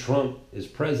Donald Trump as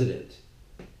president.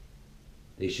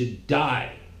 They should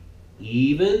die.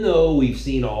 Even though we've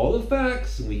seen all the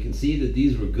facts and we can see that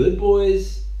these were good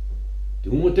boys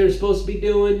doing what they're supposed to be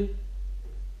doing,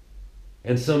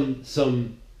 and some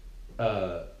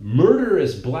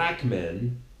murderous black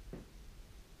men,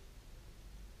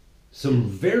 some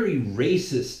very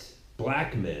racist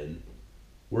black men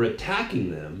were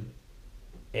attacking them,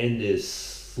 and this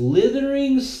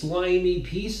slithering, slimy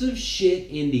piece of shit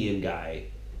Indian guy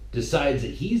decides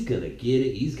that he's going to get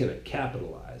it, he's going to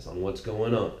capitalize on what's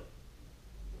going on.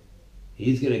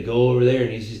 He's going to go over there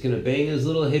and he's just going to bang his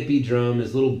little hippie drum,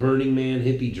 his little Burning Man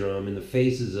hippie drum in the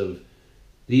faces of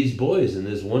these boys. And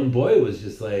this one boy was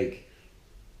just like,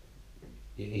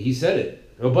 he said it.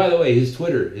 Oh, by the way, his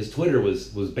Twitter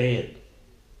was banned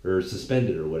or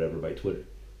suspended or whatever by Twitter.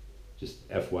 Just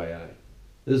FYI.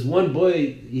 This one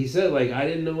boy, he said, like, I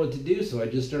didn't know what to do, so I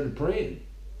just started praying.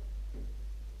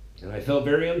 And I felt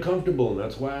very uncomfortable, and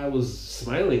that's why I was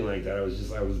smiling like that. I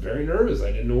was very nervous.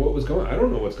 I didn't know what was going on. I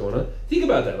don't know what's going on. Think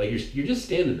about that. Like, you're just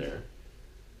standing there.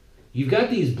 You've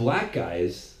got these black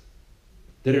guys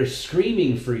that are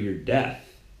screaming for your death.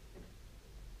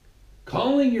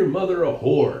 Calling your mother a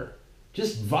whore.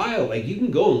 Just vile. Like, you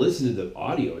can go and listen to the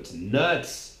audio. It's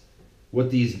nuts what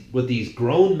these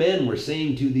grown men were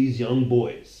saying to these young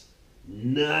boys.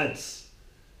 Nuts.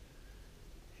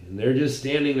 And they're just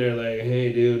standing there like,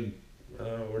 hey, dude,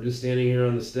 we're just standing here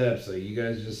on the steps. Like, you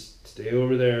guys just stay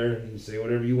over there and say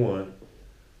whatever you want.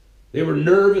 They were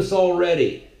nervous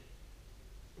already.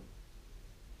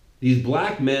 These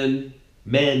black men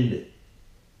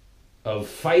of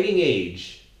fighting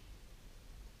age,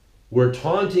 were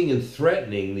taunting and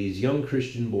threatening these young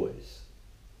Christian boys,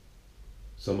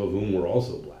 some of whom were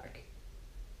also black.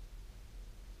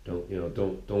 Don't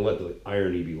let the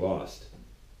irony be lost.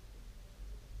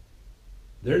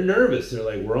 They're nervous. They're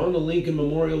like, we're on the Lincoln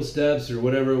Memorial steps or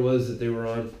whatever it was that they were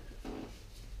on,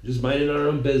 just minding our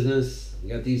own business. We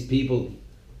got these people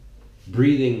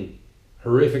breathing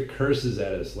horrific curses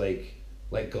at us, like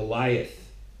Goliath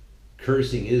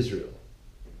cursing Israel.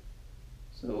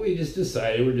 So we just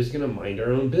decided we're just going to mind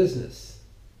our own business.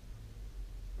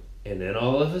 And then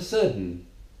all of a sudden,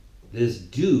 this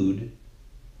dude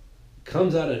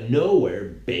comes out of nowhere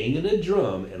banging a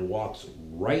drum and walks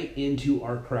right into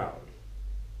our crowd.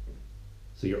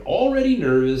 So you're already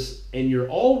nervous and you're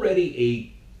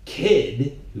already a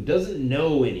kid who doesn't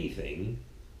know anything.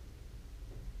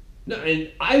 No, and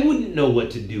I wouldn't know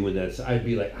what to do in that. I'd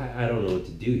be like, I don't know what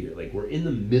to do here. Like, we're in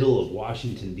the middle of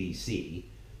Washington, D.C.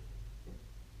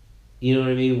 You know what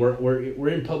I mean? We're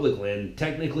in public land.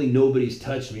 Technically, nobody's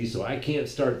touched me, so I can't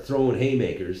start throwing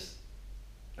haymakers.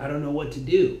 I don't know what to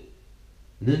do.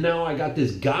 And then now I got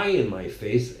this guy in my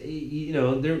face. You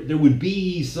know, there would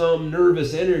be some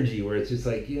nervous energy where it's just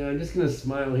like, yeah, I'm just going to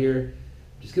smile here.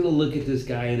 I'm just going to look at this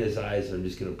guy in his eyes and I'm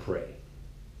just going to pray.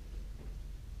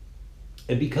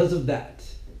 And because of that,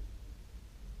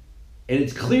 and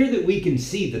it's clear that we can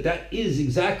see that that is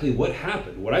exactly what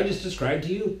happened. What I just described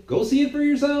to you, go see it for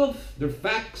yourself. The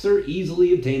facts are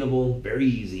easily obtainable, very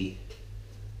easy.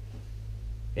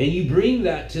 And you bring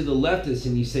that to the leftists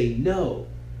and you say, no,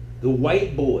 the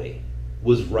white boy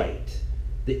was right.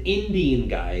 The Indian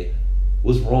guy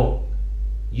was wrong.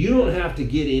 You don't have to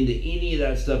get into any of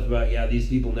that stuff about, yeah, these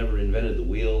people never invented the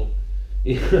wheel.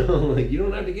 You know, like, you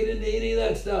don't have to get into any of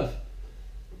that stuff.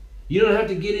 You don't have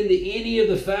to get into any of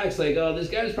the facts like, oh, this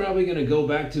guy's probably going to go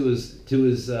back to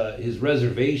his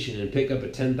reservation and pick up a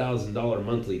 $10,000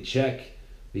 monthly check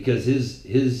because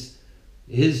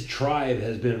his tribe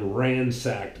has been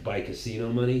ransacked by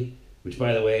casino money, which,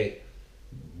 by the way,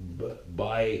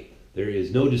 there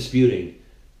is no disputing,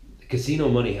 casino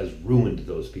money has ruined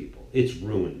those people. It's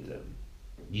ruined them.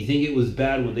 You think it was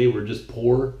bad when they were just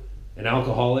poor and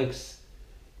alcoholics?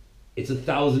 It's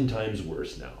 1,000 times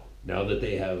worse now that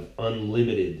they have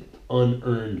unlimited,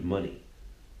 unearned money.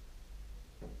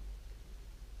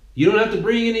 You don't have to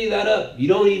bring any of that up. You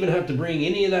don't even have to bring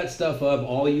any of that stuff up.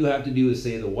 All you have to do is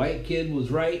say the white kid was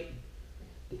right,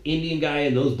 the Indian guy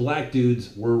and those black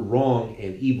dudes were wrong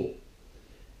and evil.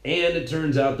 And it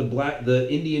turns out the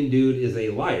Indian dude is a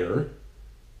liar,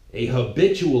 a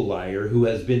habitual liar who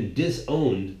has been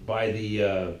disowned by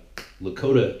the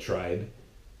Lakota tribe.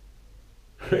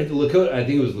 Right, the Lakota, I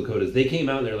think it was Lakotas. They came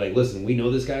out and they're like, listen, we know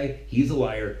this guy. He's a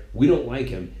liar. We don't like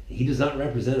him. He does not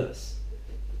represent us.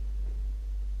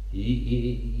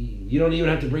 You don't even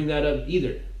have to bring that up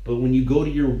either. But when you go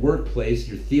to your workplace,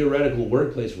 your theoretical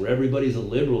workplace where everybody's a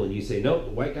liberal and you say, no,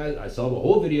 the white guy, I saw the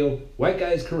whole video. White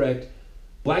guy is correct.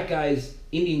 Black guy's,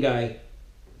 Indian guy,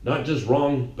 not just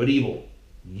wrong, but evil.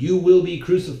 You will be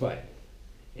crucified.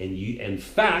 And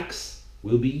facts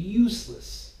will be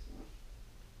useless.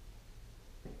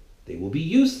 They will be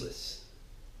useless.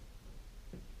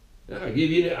 I'll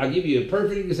give you a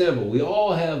perfect example. We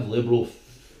all have liberal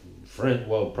friends.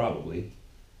 Well, probably.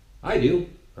 I do.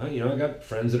 I got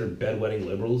friends that are bedwetting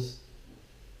liberals.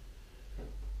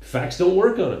 Facts don't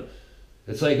work on them.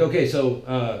 It's like, okay,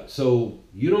 so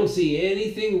you don't see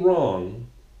anything wrong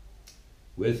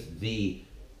with the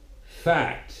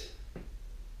fact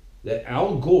that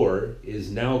Al Gore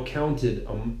is now counted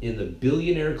in the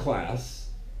billionaire class.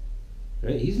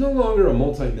 Right? He's no longer a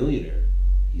multimillionaire.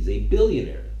 He's a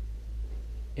billionaire.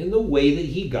 And the way that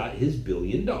he got his $1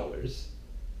 billion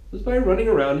was by running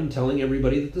around and telling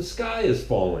everybody that the sky is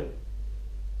falling.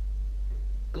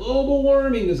 Global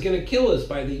warming is going to kill us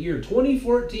by the year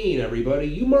 2014, everybody.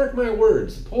 You mark my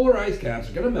words. The polar ice caps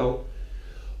are going to melt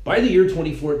by the year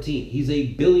 2014. He's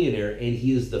a billionaire and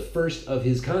he is the first of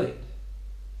his kind.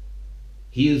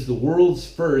 He is the world's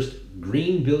first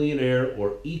green billionaire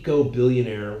or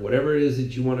eco-billionaire, whatever it is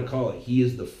that you want to call it. He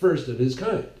is the first of his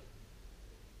kind.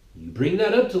 You bring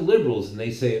that up to liberals and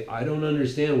they say, I don't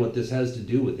understand what this has to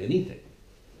do with anything.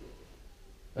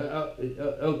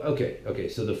 Okay,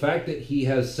 so the fact that he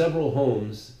has several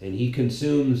homes and he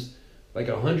consumes like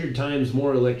 100 times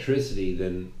more electricity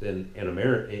than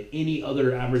any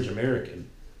other average American,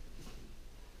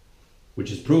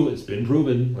 which is proven, it's been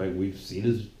proven, like we've seen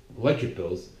his electric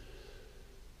bills,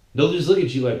 they'll just look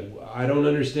at you like, I don't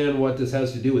understand what this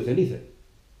has to do with anything.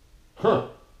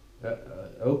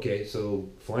 Okay, so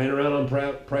flying around on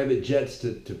private jets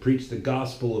to preach the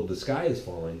gospel of the sky is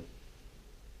falling.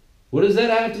 What does that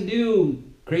have to do,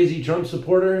 crazy Trump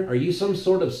supporter? Are you some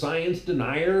sort of science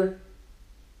denier?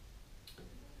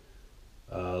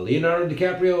 Leonardo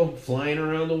DiCaprio flying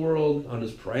around the world on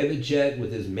his private jet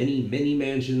with his many, many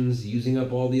mansions, using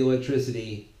up all the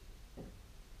electricity.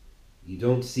 You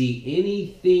don't see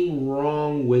anything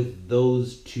wrong with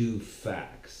those two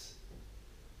facts.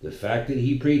 The fact that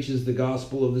he preaches the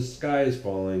gospel of the sky is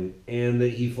falling and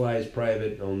that he flies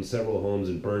private, owns several homes,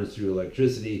 and burns through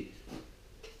electricity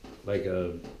like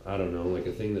like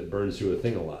a thing that burns through a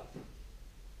thing a lot.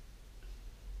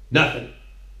 Nothing.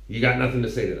 You got nothing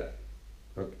to say to that.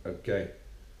 Okay.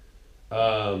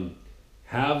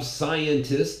 Have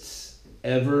scientists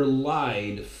ever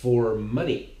lied for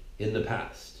money in the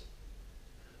past?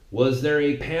 Was there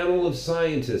a panel of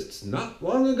scientists not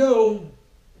long ago,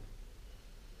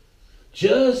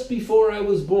 just before I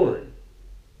was born,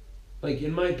 like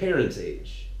in my parents'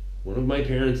 age? One of my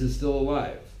parents is still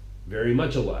alive, very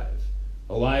much alive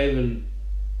and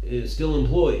is still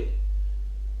employed.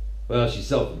 Well, she's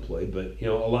self-employed, but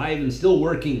alive and still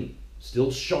working,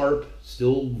 still sharp,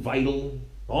 still vital,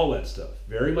 all that stuff,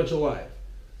 very much alive.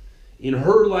 in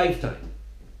her lifetime,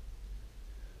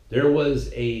 there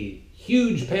was a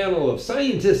huge panel of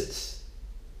scientists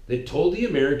that told the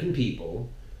American people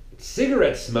that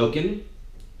cigarette smoking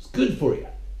is good for you.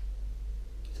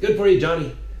 It's good for you,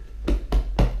 Johnny.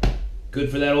 Good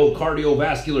for that old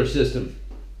cardiovascular system.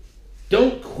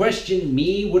 Don't question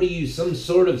me. What are you, some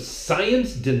sort of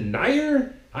science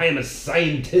denier? I am a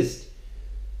scientist.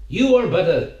 You are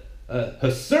but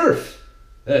a serf,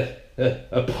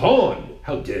 a pawn.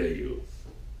 How dare you?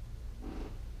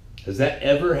 Has that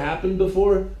ever happened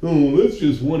before? Oh, that's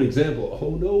just one example.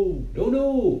 Oh,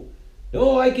 no.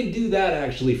 No, I can do that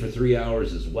actually for 3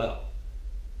 hours as well.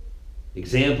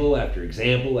 Example after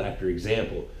example after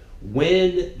example.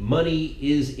 When money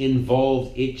is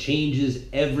involved, it changes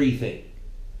everything.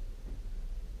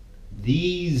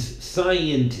 These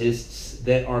scientists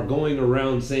that are going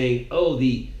around saying, oh,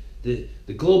 the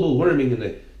global warming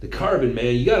and the carbon,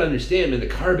 man, you got to understand, man, the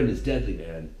carbon is deadly,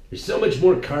 man. There's so much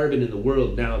more carbon in the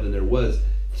world now than there was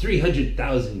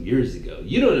 300,000 years ago.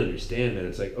 You don't understand, man.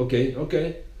 It's like,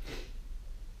 okay.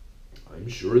 I'm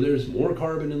sure there's more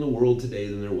carbon in the world today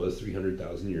than there was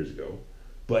 300,000 years ago.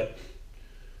 But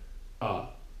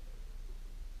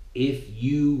if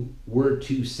you were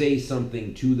to say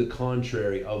something to the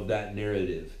contrary of that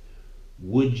narrative,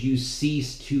 would you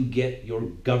cease to get your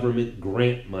government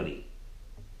grant money,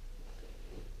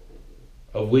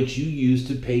 of which you use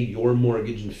to pay your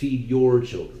mortgage and feed your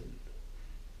children,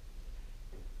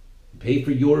 pay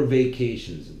for your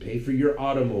vacations and pay for your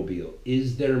automobile?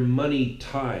 Is there money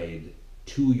tied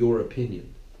to your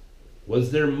opinion?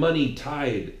 Was there money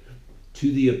tied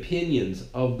to the opinions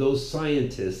of those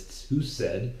scientists who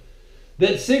said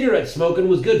that cigarette smoking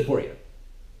was good for you?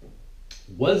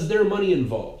 Was there money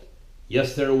involved?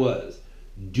 Yes, there was.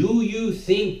 Do you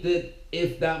think that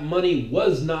if that money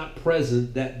was not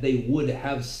present, that they would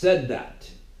have said that?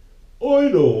 I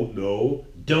don't know.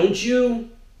 Don't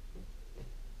you?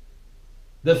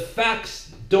 The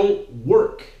facts don't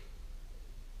work.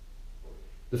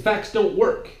 The facts don't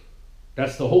work.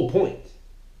 That's the whole point.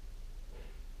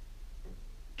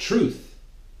 Truth.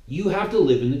 You have to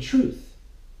live in the truth.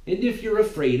 And if you're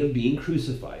afraid of being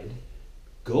crucified,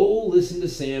 go listen to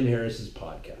Sam Harris's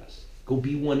podcast. Go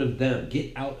be one of them.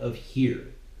 Get out of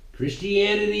here.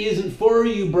 Christianity isn't for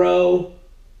you, bro.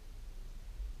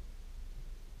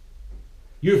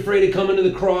 You're afraid of coming to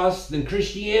the cross? Then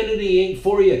Christianity ain't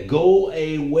for you. Go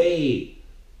away.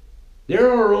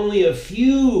 There are only a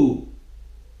few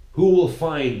who will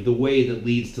find the way that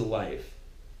leads to life.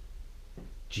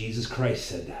 Jesus Christ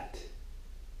said that.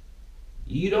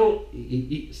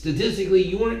 Statistically,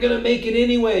 you weren't going to make it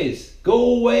anyways.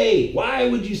 Go away. Why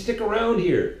would you stick around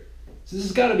here? This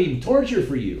has got to be torture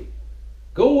for you.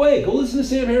 Go away. Go listen to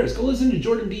Sam Harris. Go listen to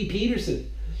Jordan B.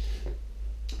 Peterson.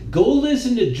 Go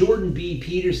listen to Jordan B.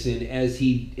 Peterson as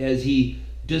he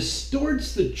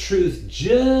distorts the truth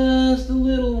just a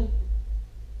little.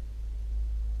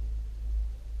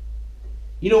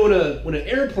 You know, when an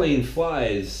airplane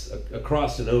flies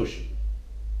across an ocean,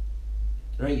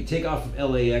 right? You take off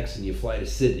from LAX and you fly to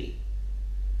Sydney.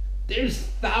 There's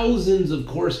thousands of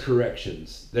course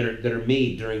corrections that are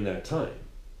made during that time.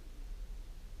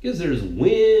 Because there's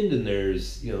wind and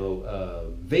there's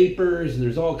vapors and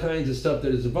there's all kinds of stuff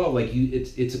that is involved. Like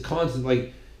it's a constant.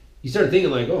 Like you start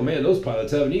thinking like, oh man, those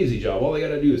pilots have an easy job. All they got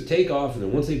to do is take off, and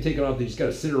then once they've taken off, they just got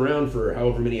to sit around for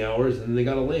however many hours, and then they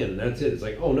got to land, and that's it. It's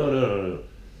like, oh no.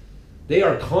 They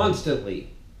are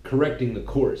constantly correcting the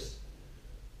course.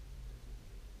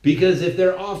 Because if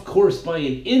they're off course by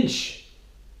an inch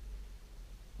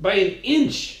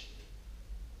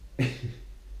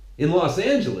in Los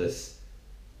Angeles,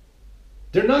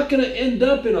 they're not going to end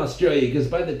up in Australia, because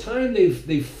by the time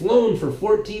they've flown for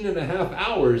 14 and a half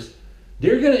hours,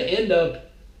 they're going to end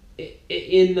up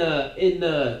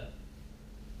in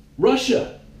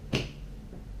Russia.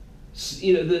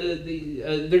 They're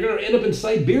going to end up in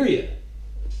Siberia.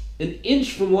 An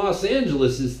inch from Los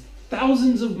Angeles is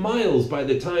thousands of miles by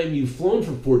the time you've flown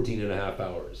for 14 and a half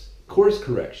hours. Course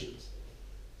corrections.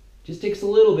 Just takes a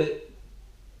little bit.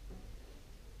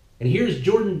 And here's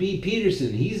Jordan B.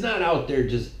 Peterson. He's not out there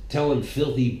just telling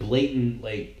filthy, blatant,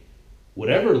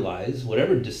 whatever lies,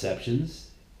 whatever deceptions.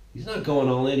 He's not going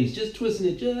all in. He's just twisting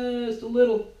it just a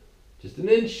little. Just an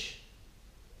inch.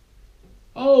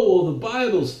 Oh, well, the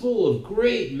Bible's full of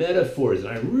great metaphors.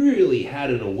 And I really had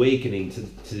an awakening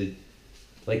to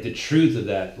the truth of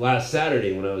that last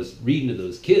Saturday when I was reading to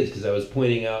those kids, because I was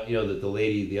pointing out, that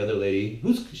the other lady,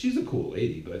 she's a cool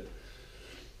lady, but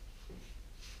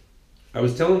I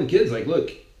was telling the kids,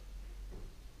 look,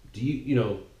 do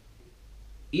you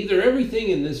either everything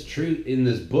in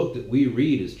this book that we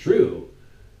read is true,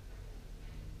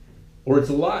 or it's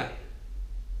a lie.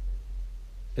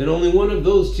 And only one of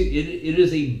those two, it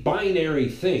is a binary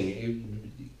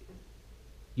thing.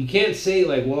 You can't say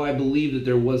like, well, I believe that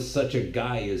there was such a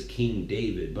guy as King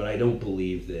David, but I don't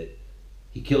believe that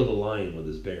he killed a lion with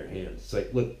his bare hands. It's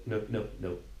like, look,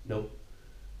 no.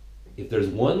 If there's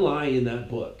one lie in that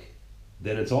book,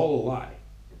 then it's all a lie.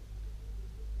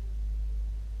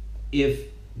 If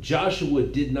Joshua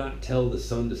did not tell the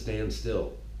sun to stand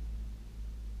still,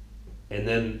 and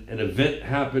then an event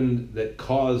happened that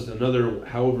caused another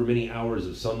however many hours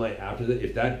of sunlight after that,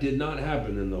 if that did not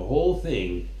happen, then the whole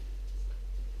thing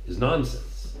is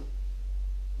nonsense.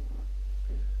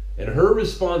 And her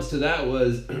response to that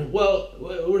was, well,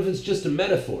 what if it's just a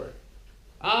metaphor?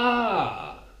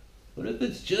 What if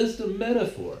it's just a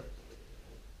metaphor?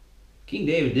 King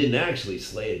David didn't actually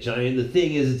slay a giant. The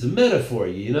thing is, it's a metaphor,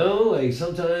 you know? Like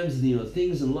sometimes,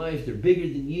 things in life, they're bigger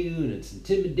than you, and it's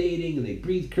intimidating, and they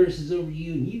breathe curses over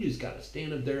you, and you just got to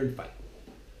stand up there and fight.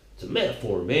 It's a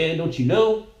metaphor, man, don't you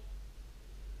know?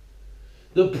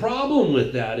 The problem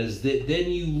with that is that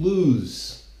then you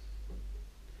lose.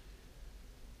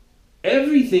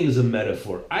 Everything's a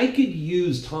metaphor. I could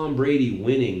use Tom Brady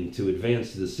winning to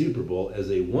advance to the Super Bowl as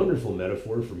a wonderful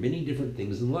metaphor for many different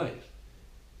things in life.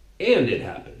 And it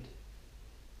happened.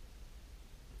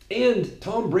 And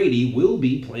Tom Brady will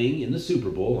be playing in the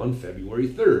Super Bowl on February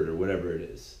 3rd or whatever it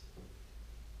is.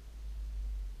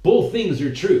 Both things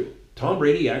are true. Tom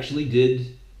Brady actually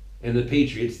did, and the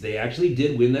Patriots, they actually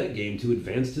did win that game to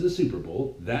advance to the Super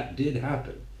Bowl. That did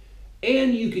happen.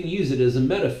 And you can use it as a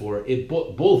metaphor.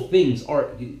 Both things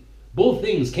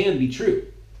can be true.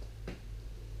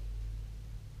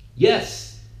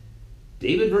 Yes,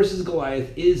 David versus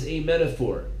Goliath is a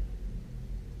metaphor.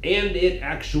 And it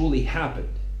actually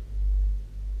happened.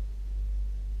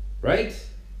 Right?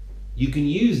 You can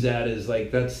use that as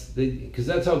like, because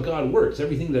that's how God works.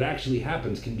 Everything that actually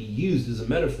happens can be used as a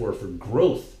metaphor for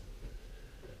growth.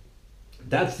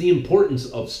 That's the importance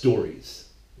of stories,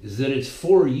 is that it's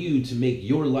for you to make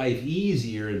your life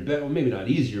easier and better. Well, maybe not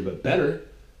easier, but better.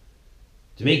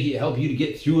 To help you to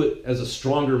get through it as a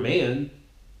stronger man.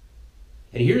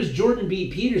 And here's Jordan B.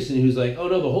 Peterson, who's like, oh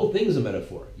no, the whole thing's a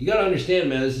metaphor. You got to understand,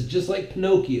 man, this is just like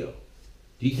Pinocchio.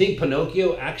 Do you think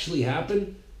Pinocchio actually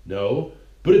happened? No.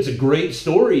 But it's a great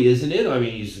story, isn't it? I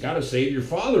mean, he's got to save your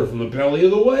father from the belly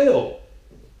of the whale.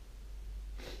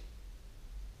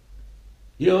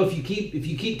 If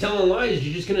you keep telling lies,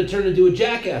 you're just going to turn into a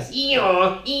jackass.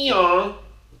 Eeyaw.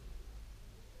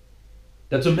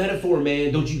 That's a metaphor,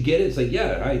 man. Don't you get it? It's like,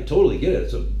 yeah, I totally get it.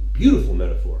 It's a beautiful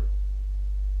metaphor.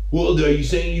 Well, are you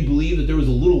saying you believe that there was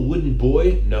a little wooden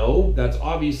boy? No, that's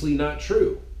obviously not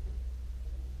true.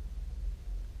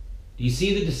 Do you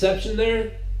see the deception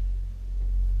there?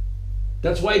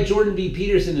 That's why Jordan B.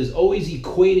 Peterson is always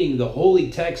equating the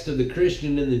holy text of the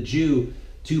Christian and the Jew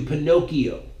to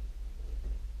Pinocchio.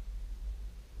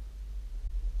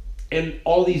 And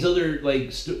all these other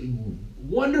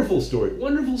wonderful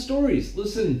stories.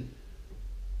 Listen,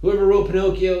 whoever wrote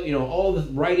Pinocchio, all the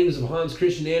writings of Hans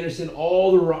Christian Andersen,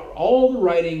 all the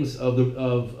writings of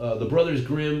the Brothers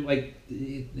Grimm,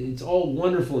 it's all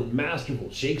wonderful and masterful.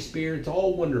 Shakespeare, it's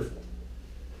all wonderful.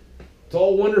 It's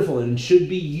all wonderful and should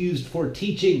be used for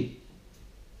teaching.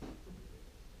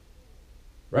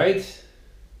 Right?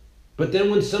 But then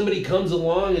when somebody comes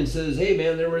along and says, hey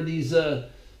man, there were these, like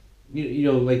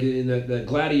in that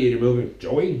Gladiator movie,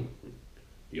 Joey,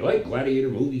 you like Gladiator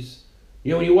movies?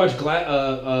 When you watch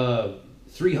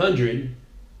 300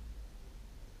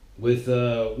 with,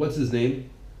 what's his name?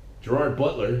 Gerard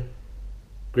Butler.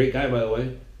 Great guy, by the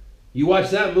way. You watch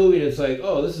that movie and it's like,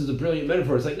 oh, this is a brilliant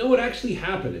metaphor. It's like, no, it actually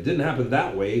happened. It didn't happen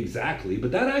that way exactly,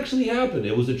 but that actually happened.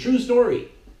 It was a true story.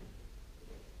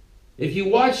 If you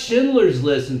watch Schindler's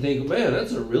List and think, man,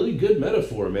 that's a really good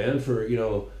metaphor, man, for,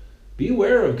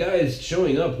 beware of guys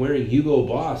showing up wearing Hugo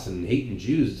Boss and hating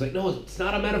Jews. It's like, no, it's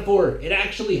not a metaphor. It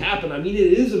actually happened. I mean,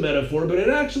 it is a metaphor, but it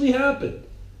actually happened.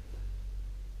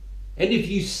 And if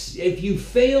you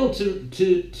fail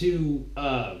to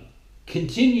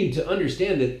continue to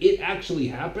understand that it actually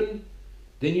happened,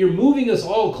 then you're moving us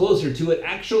all closer to it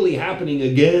actually happening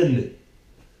again.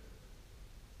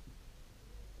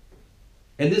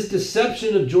 And this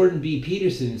deception of Jordan B.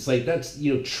 Peterson, it's like, that's,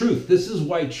 truth. This is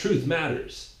why truth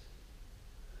matters.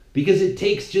 Because it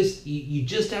takes you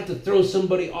just have to throw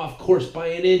somebody off course by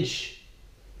an inch.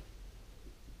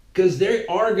 Because they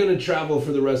are going to travel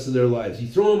for the rest of their lives. You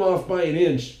throw them off by an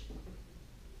inch.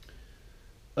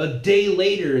 A day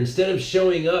later, instead of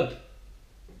showing up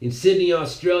in Sydney,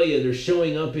 Australia, they're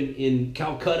showing up in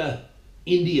Calcutta,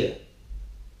 India.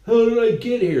 how did I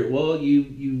get here? Well,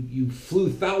 you flew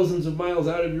thousands of miles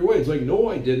out of your way. It's like, no,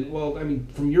 I didn't. Well, I mean,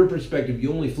 from your perspective,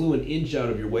 you only flew an inch out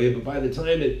of your way, but by the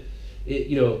time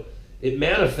it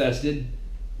manifested,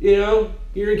 you're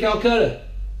in Calcutta.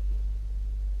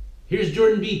 Here's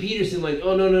Jordan B. Peterson, like,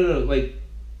 oh, no. Like,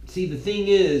 see, the thing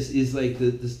is like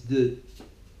the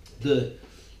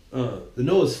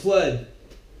Noah's flood.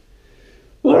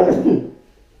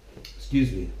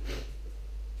 Excuse me.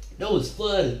 Noah's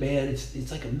flood, man,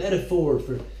 it's like a metaphor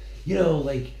for,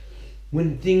 like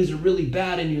when things are really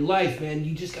bad in your life, man,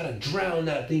 you just gotta drown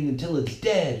that thing until it's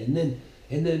dead, and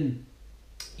then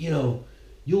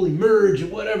you'll emerge or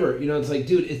whatever. It's like,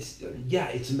 dude, it's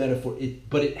a metaphor.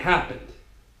 But it happened.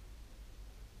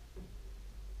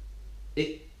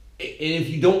 And if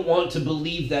you don't want to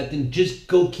believe that, then just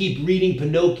go keep reading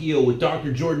Pinocchio with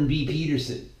Dr. Jordan B.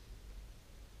 Peterson.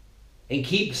 And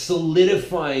keep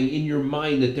solidifying in your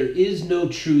mind that there is no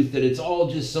truth, that it's all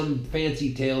just some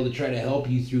fancy tale to try to help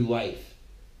you through life.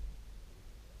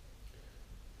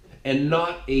 And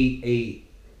not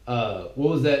what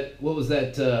was that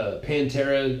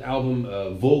Pantera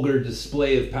album, Vulgar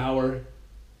Display of Power?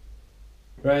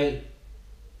 Right?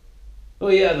 Oh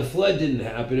yeah, the flood didn't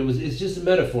happen. It's just a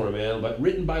metaphor, man, but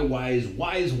written by wise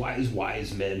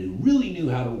men who really knew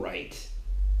how to write.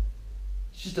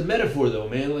 It's just a metaphor, though,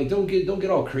 man. Like, don't get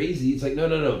all crazy. It's like,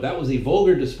 no. That was a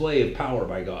vulgar display of power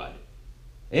by God.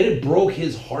 And it broke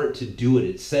his heart to do it.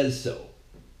 It says so.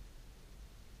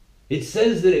 It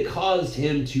says that it caused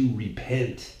him to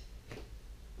repent.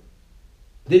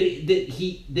 That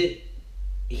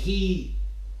he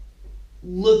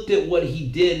looked at what he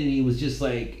did and he was just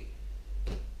like,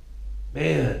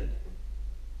 man,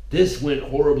 this went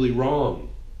horribly wrong.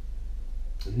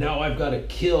 Now I've got to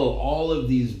kill all of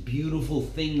these beautiful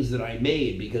things that I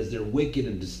made because they're wicked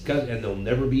and disgusting and they'll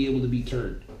never be able to be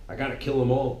turned. I got to kill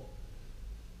them all.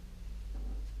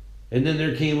 And then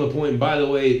there came a point, and by the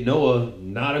way, Noah,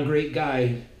 not a great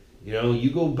guy. You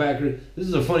go back. This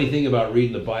is a funny thing about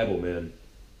reading the Bible, man.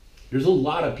 There's a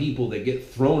lot of people that get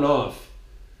thrown off.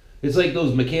 It's like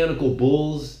those mechanical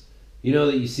bulls,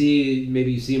 that you see,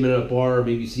 maybe you see them in a bar,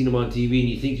 maybe you've seen them on TV, and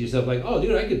you think to yourself like, oh,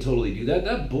 dude, I could totally do that.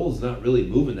 That bull's not really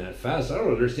moving that fast. I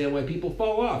don't understand why people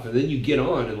fall off. And then you get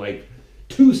on, and like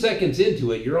 2 seconds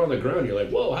into it, you're on the ground. You're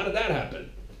like, whoa, how did that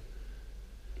happen?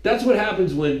 That's what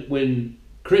happens when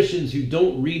Christians who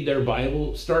don't read their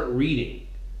Bible start reading.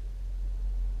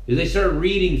 They start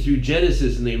reading through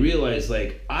Genesis, and they realize,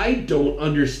 like, I don't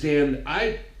understand.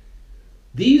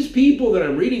 These people that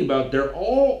I'm reading about, they're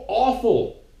all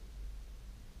awful.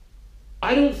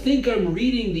 I don't think I'm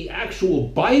reading the actual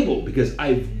Bible because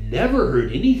I've never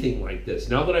heard anything like this.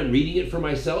 Now that I'm reading it for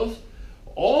myself,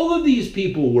 all of these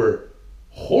people were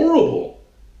horrible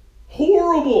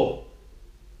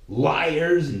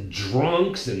liars and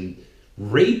drunks and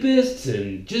rapists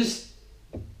and just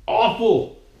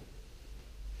awful.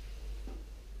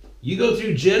 You go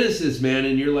through Genesis, man,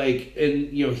 and you're like,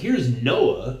 and here's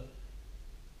Noah,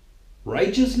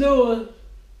 righteous Noah,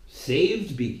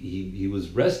 saved, he was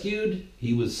rescued,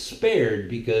 he was spared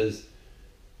because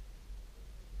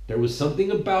there was something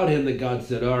about him that God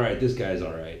said, all right, this guy's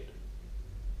all right.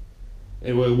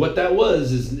 And what that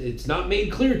was is it's not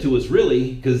made clear to us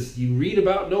really, because you read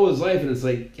about Noah's life and it's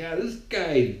like, yeah, this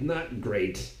guy, not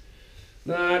great.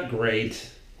 And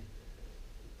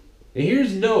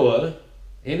here's Noah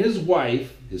and his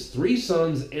wife, his 3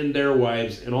 sons and their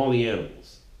wives, and all the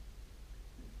animals.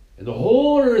 And the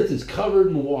whole earth is covered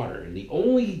in water, and the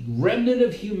only remnant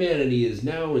of humanity is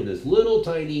now in this little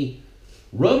tiny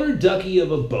rubber ducky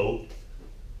of a boat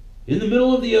in the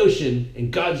middle of the ocean,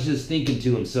 and God's just thinking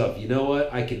to himself, you know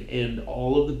what? I can end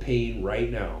all of the pain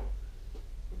right now.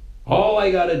 All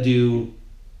I gotta do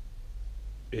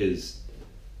is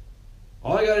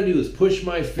push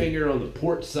my finger on the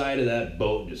port side of that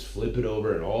boat and just flip it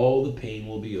over, and all the pain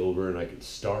will be over, and I can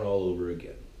start all over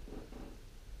again.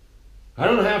 I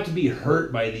don't have to be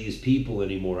hurt by these people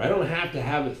anymore. I don't have to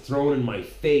have it thrown in my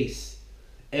face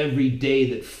every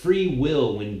day that free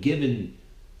will, when given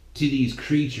to these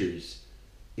creatures,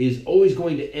 is always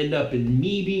going to end up in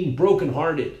me being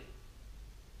brokenhearted.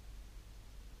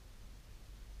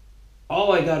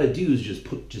 All I gotta do is just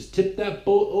tip that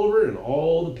boat over and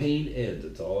all the pain ends.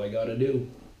 That's all I gotta do.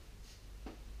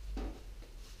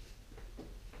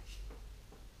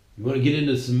 You want to get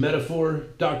into some metaphor,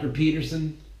 Dr.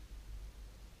 Peterson?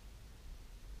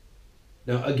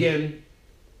 Now, again,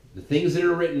 the things that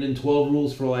are written in 12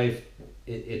 Rules for Life,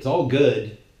 it's all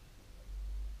good.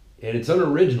 And it's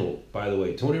unoriginal, by the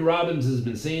way. Tony Robbins has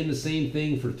been saying the same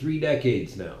thing for 3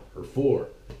 decades now, or 4.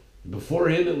 Before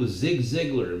him, it was Zig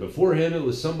Ziglar. And before him, it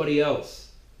was somebody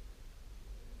else.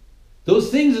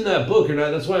 Those things in that book are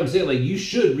not, that's why I'm saying, like, you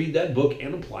should read that book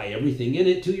and apply everything in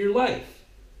it to your life.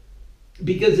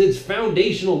 Because it's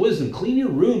foundational wisdom. Clean your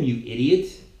room, you idiot.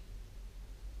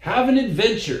 Have an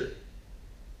adventure.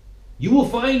 You will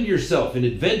find yourself in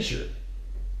adventure.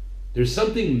 There's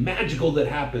something magical that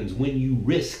happens when you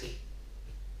risk.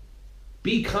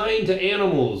 Be kind to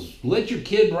animals. Let your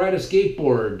kid ride a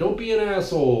skateboard. Don't be an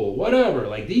asshole. Whatever.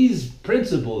 Like, these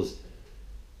principles,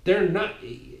 they're not,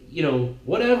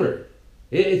 whatever.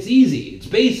 It's easy. It's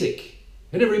basic.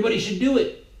 And everybody should do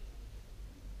it.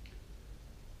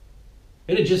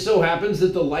 And it just so happens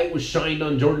that the light was shined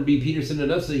on Jordan B. Peterson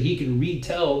enough so that he can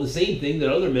retell the same thing that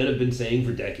other men have been saying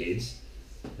for decades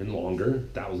and longer,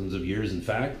 thousands of years, in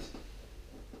fact.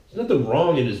 There's nothing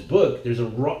wrong in his book.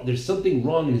 There's something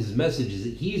wrong in his message, is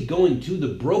that he's going to the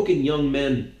broken young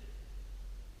men,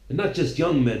 and not just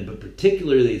young men, but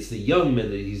particularly it's the young men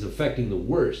that he's affecting the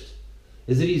worst,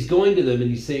 is that he's going to them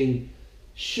and he's saying,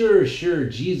 sure,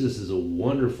 Jesus is a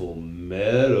wonderful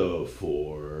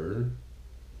metaphor.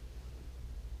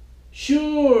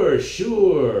 Sure,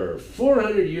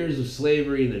 400 years of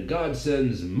slavery, and then God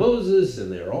sends Moses,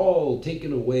 and they're all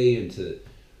taken away into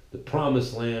the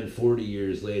promised land 40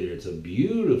 years later. It's a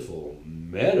beautiful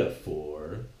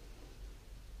metaphor.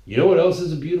 You know what else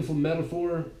is a beautiful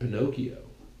metaphor? Pinocchio.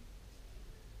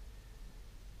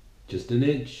 Just an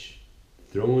inch,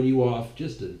 throwing you off,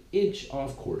 just an inch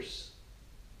off course.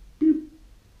 Boop.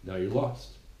 Now you're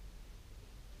lost.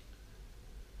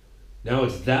 Now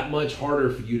it's that much harder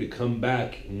for you to come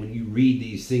back, and when you read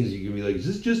these things, you're going to be like, is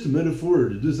this just a metaphor, or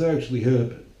did this actually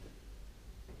happen?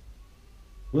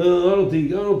 Well, I don't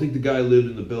think the guy lived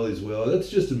in the belly's whale. That's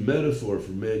just a metaphor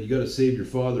for, man, you got to save your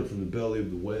father from the belly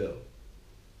of the whale.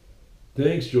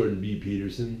 Thanks, Jordan B.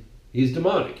 Peterson. He's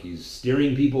demonic. He's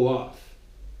steering people off.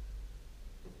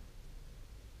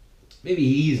 Maybe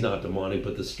he's not demonic,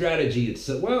 but the strategy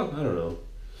itself, well, I don't know.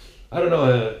 I don't know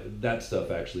how that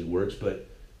stuff actually works, but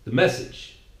the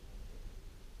message,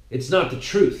 it's not the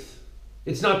truth.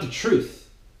 It's not the truth.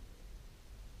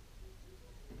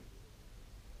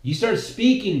 You start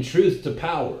speaking truth to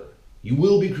power, you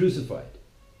will be crucified.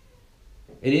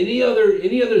 And any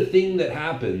other thing that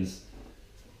happens,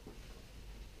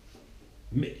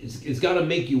 it's got to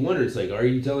make you wonder. It's like, are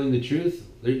you telling the truth?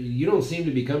 You don't seem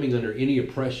to be coming under any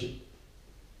oppression.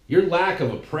 Your lack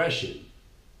of oppression,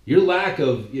 your lack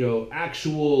of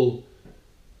actual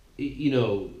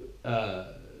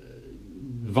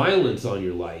violence on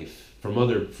your life from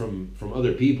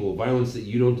other people, violence that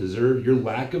you don't deserve, your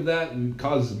lack of that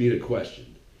causes me to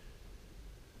question.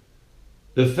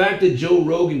 The fact that Joe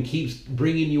Rogan keeps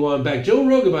bringing you on back, Joe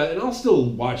Rogan, and I'll still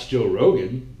watch Joe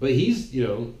Rogan, but he's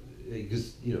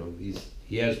because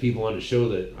he has people on the show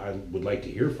that I would like to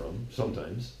hear from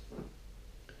sometimes.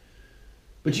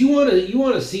 But you want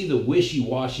to see the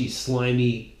wishy-washy,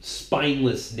 slimy,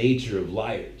 spineless nature of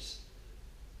liars.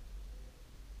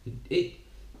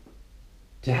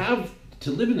 To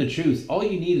live in the truth, all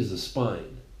you need is a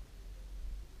spine.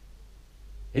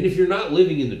 And if you're not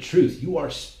living in the truth, you are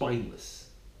spineless.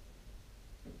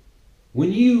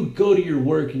 When you go to your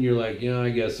work and you're like, I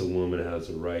guess a woman has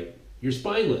a right, you're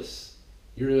spineless.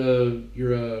 You're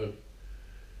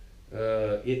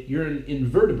an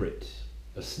invertebrate,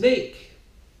 a snake.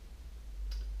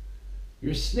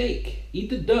 You're a snake.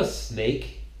 Eat the dust,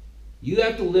 snake. You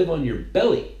have to live on your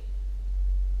belly.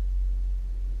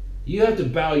 You have to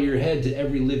bow your head to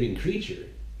every living creature.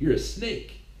 You're a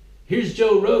snake. Here's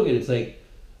Joe Rogan. It's like,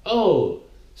 oh,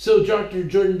 so Dr.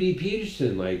 Jordan B.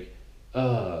 Peterson, like,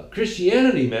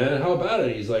 Christianity, man, how about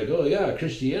it? He's like, oh yeah,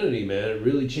 Christianity, man, it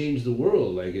really changed the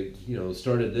world. Like, it,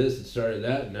 started this, it started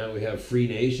that, and now we have free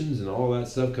nations, and all that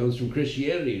stuff comes from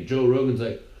Christianity. And Joe Rogan's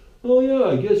like, oh yeah,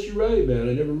 I guess you're right, man.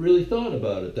 I never really thought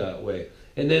about it that way.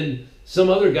 And then some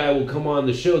other guy will come on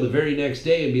the show the very next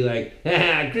day and be like,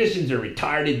 Christians are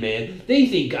retarded, man. They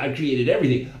think God created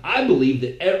everything. I believe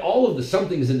that all of the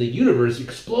somethings in the universe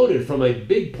exploded from a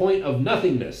big point of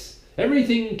nothingness.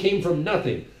 Everything came from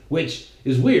nothing, which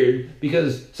is weird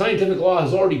because scientific law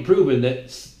has already proven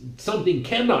that something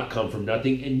cannot come from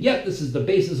nothing, and yet this is the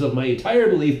basis of my entire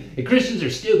belief that Christians are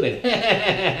stupid.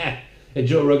 And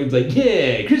Joe Rogan's like,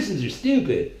 yeah, Christians are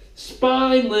stupid.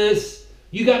 Spineless.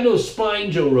 You got no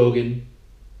spine, Joe Rogan.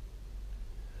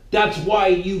 That's why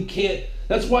you can't,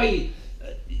 that's why,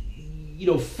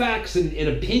 facts and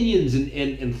opinions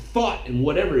and thought and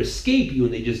whatever escape you,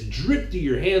 and they just drip through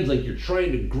your hands like you're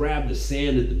trying to grab the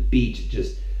sand at the beach. It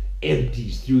just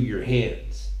empties through your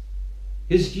hands.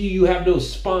 Because you have no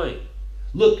spine.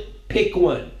 Look, pick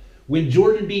one. When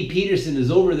Jordan B. Peterson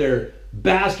is over there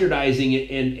bastardizing it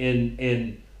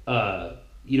and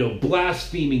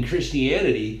blaspheming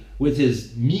Christianity with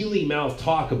his mealy-mouthed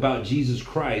talk about Jesus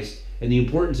Christ and the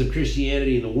importance of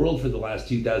Christianity in the world for the last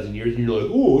 2,000 years, and you're like,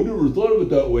 oh, I never thought of it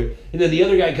that way. And then the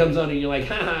other guy comes on and you're like,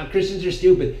 haha, Christians are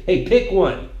stupid. Hey, pick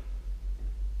one.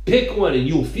 Pick one, and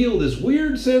you'll feel this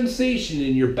weird sensation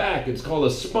in your back. It's called a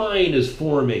spine is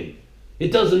forming.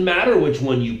 It doesn't matter which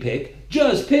one you pick.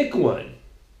 Just pick one.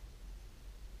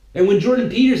 And when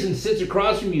Jordan Peterson sits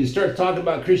across from you and starts talking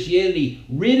about Christianity,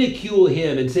 ridicule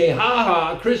him and say, ha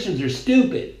ha, Christians are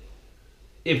stupid.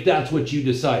 If that's what you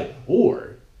decide.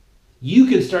 Or you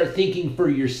can start thinking for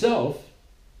yourself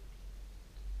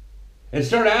and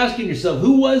start asking yourself,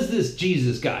 who was this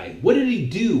Jesus guy? What did he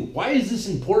do? Why is this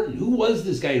important? Who was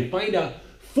this guy? And find out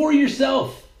for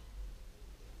yourself.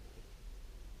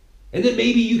 And then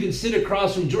maybe you can sit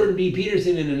across from Jordan B.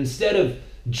 Peterson, and instead of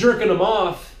jerking him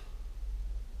off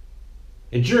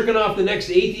and jerking off the next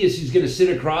atheist who's going to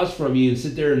sit across from you and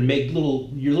sit there and make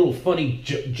your little funny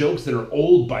jokes that are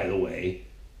old, by the way,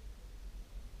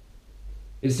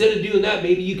 instead of doing that,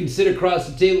 maybe you can sit across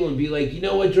the table and be like, you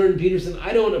know what, Jordan Peterson,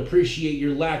 I don't appreciate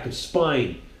your lack of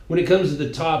spine when it comes to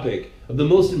the topic of the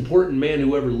most important man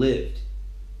who ever lived.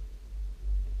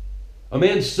 A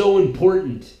man so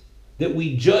important that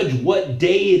we judge what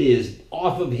day it is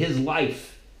off of his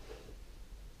life.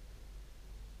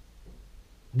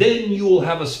 Then you will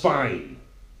have a spine.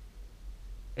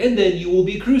 And then you will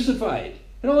be crucified.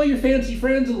 And all your fancy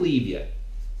friends will leave you.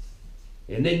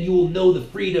 And then you will know the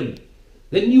freedom.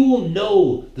 Then you will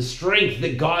know the strength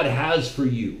that God has for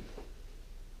you.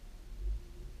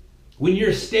 When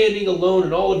you're standing alone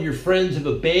and all of your friends have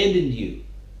abandoned you,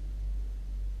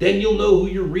 then you'll know who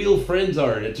your real friends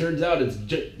are. And it turns out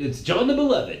it's John the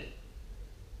Beloved.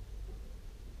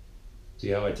 See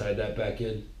how I tied that back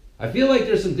in? I feel like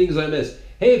there's some things I missed.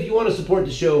 Hey, if you want to support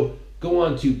the show, go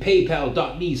on to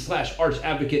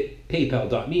paypal.me/archadvocate,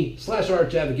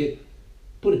 paypal.me/archadvocate.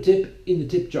 Put a tip in the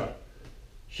tip jar.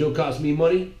 Show costs me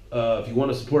money. If you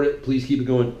want to support it, please keep it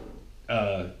going.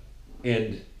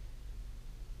 And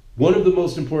one of the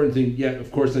most important things, yeah,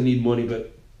 of course I need money,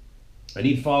 but I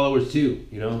need followers too.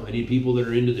 I need people that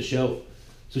are into the show.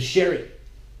 So share it.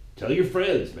 Tell your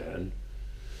friends, man.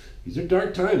 These are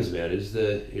dark times, man.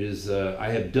 I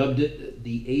have dubbed it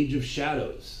the age of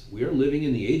shadows. We are living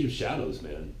in the age of shadows,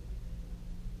 man.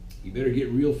 You better get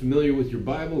real familiar with your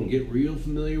Bible and get real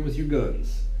familiar with your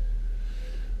guns.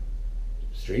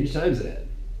 Strange times ahead.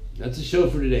 That's the show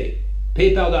for today.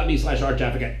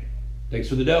 PayPal.me/archadvocate. Thanks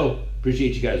for the dough.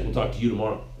 Appreciate you guys. We'll talk to you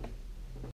tomorrow.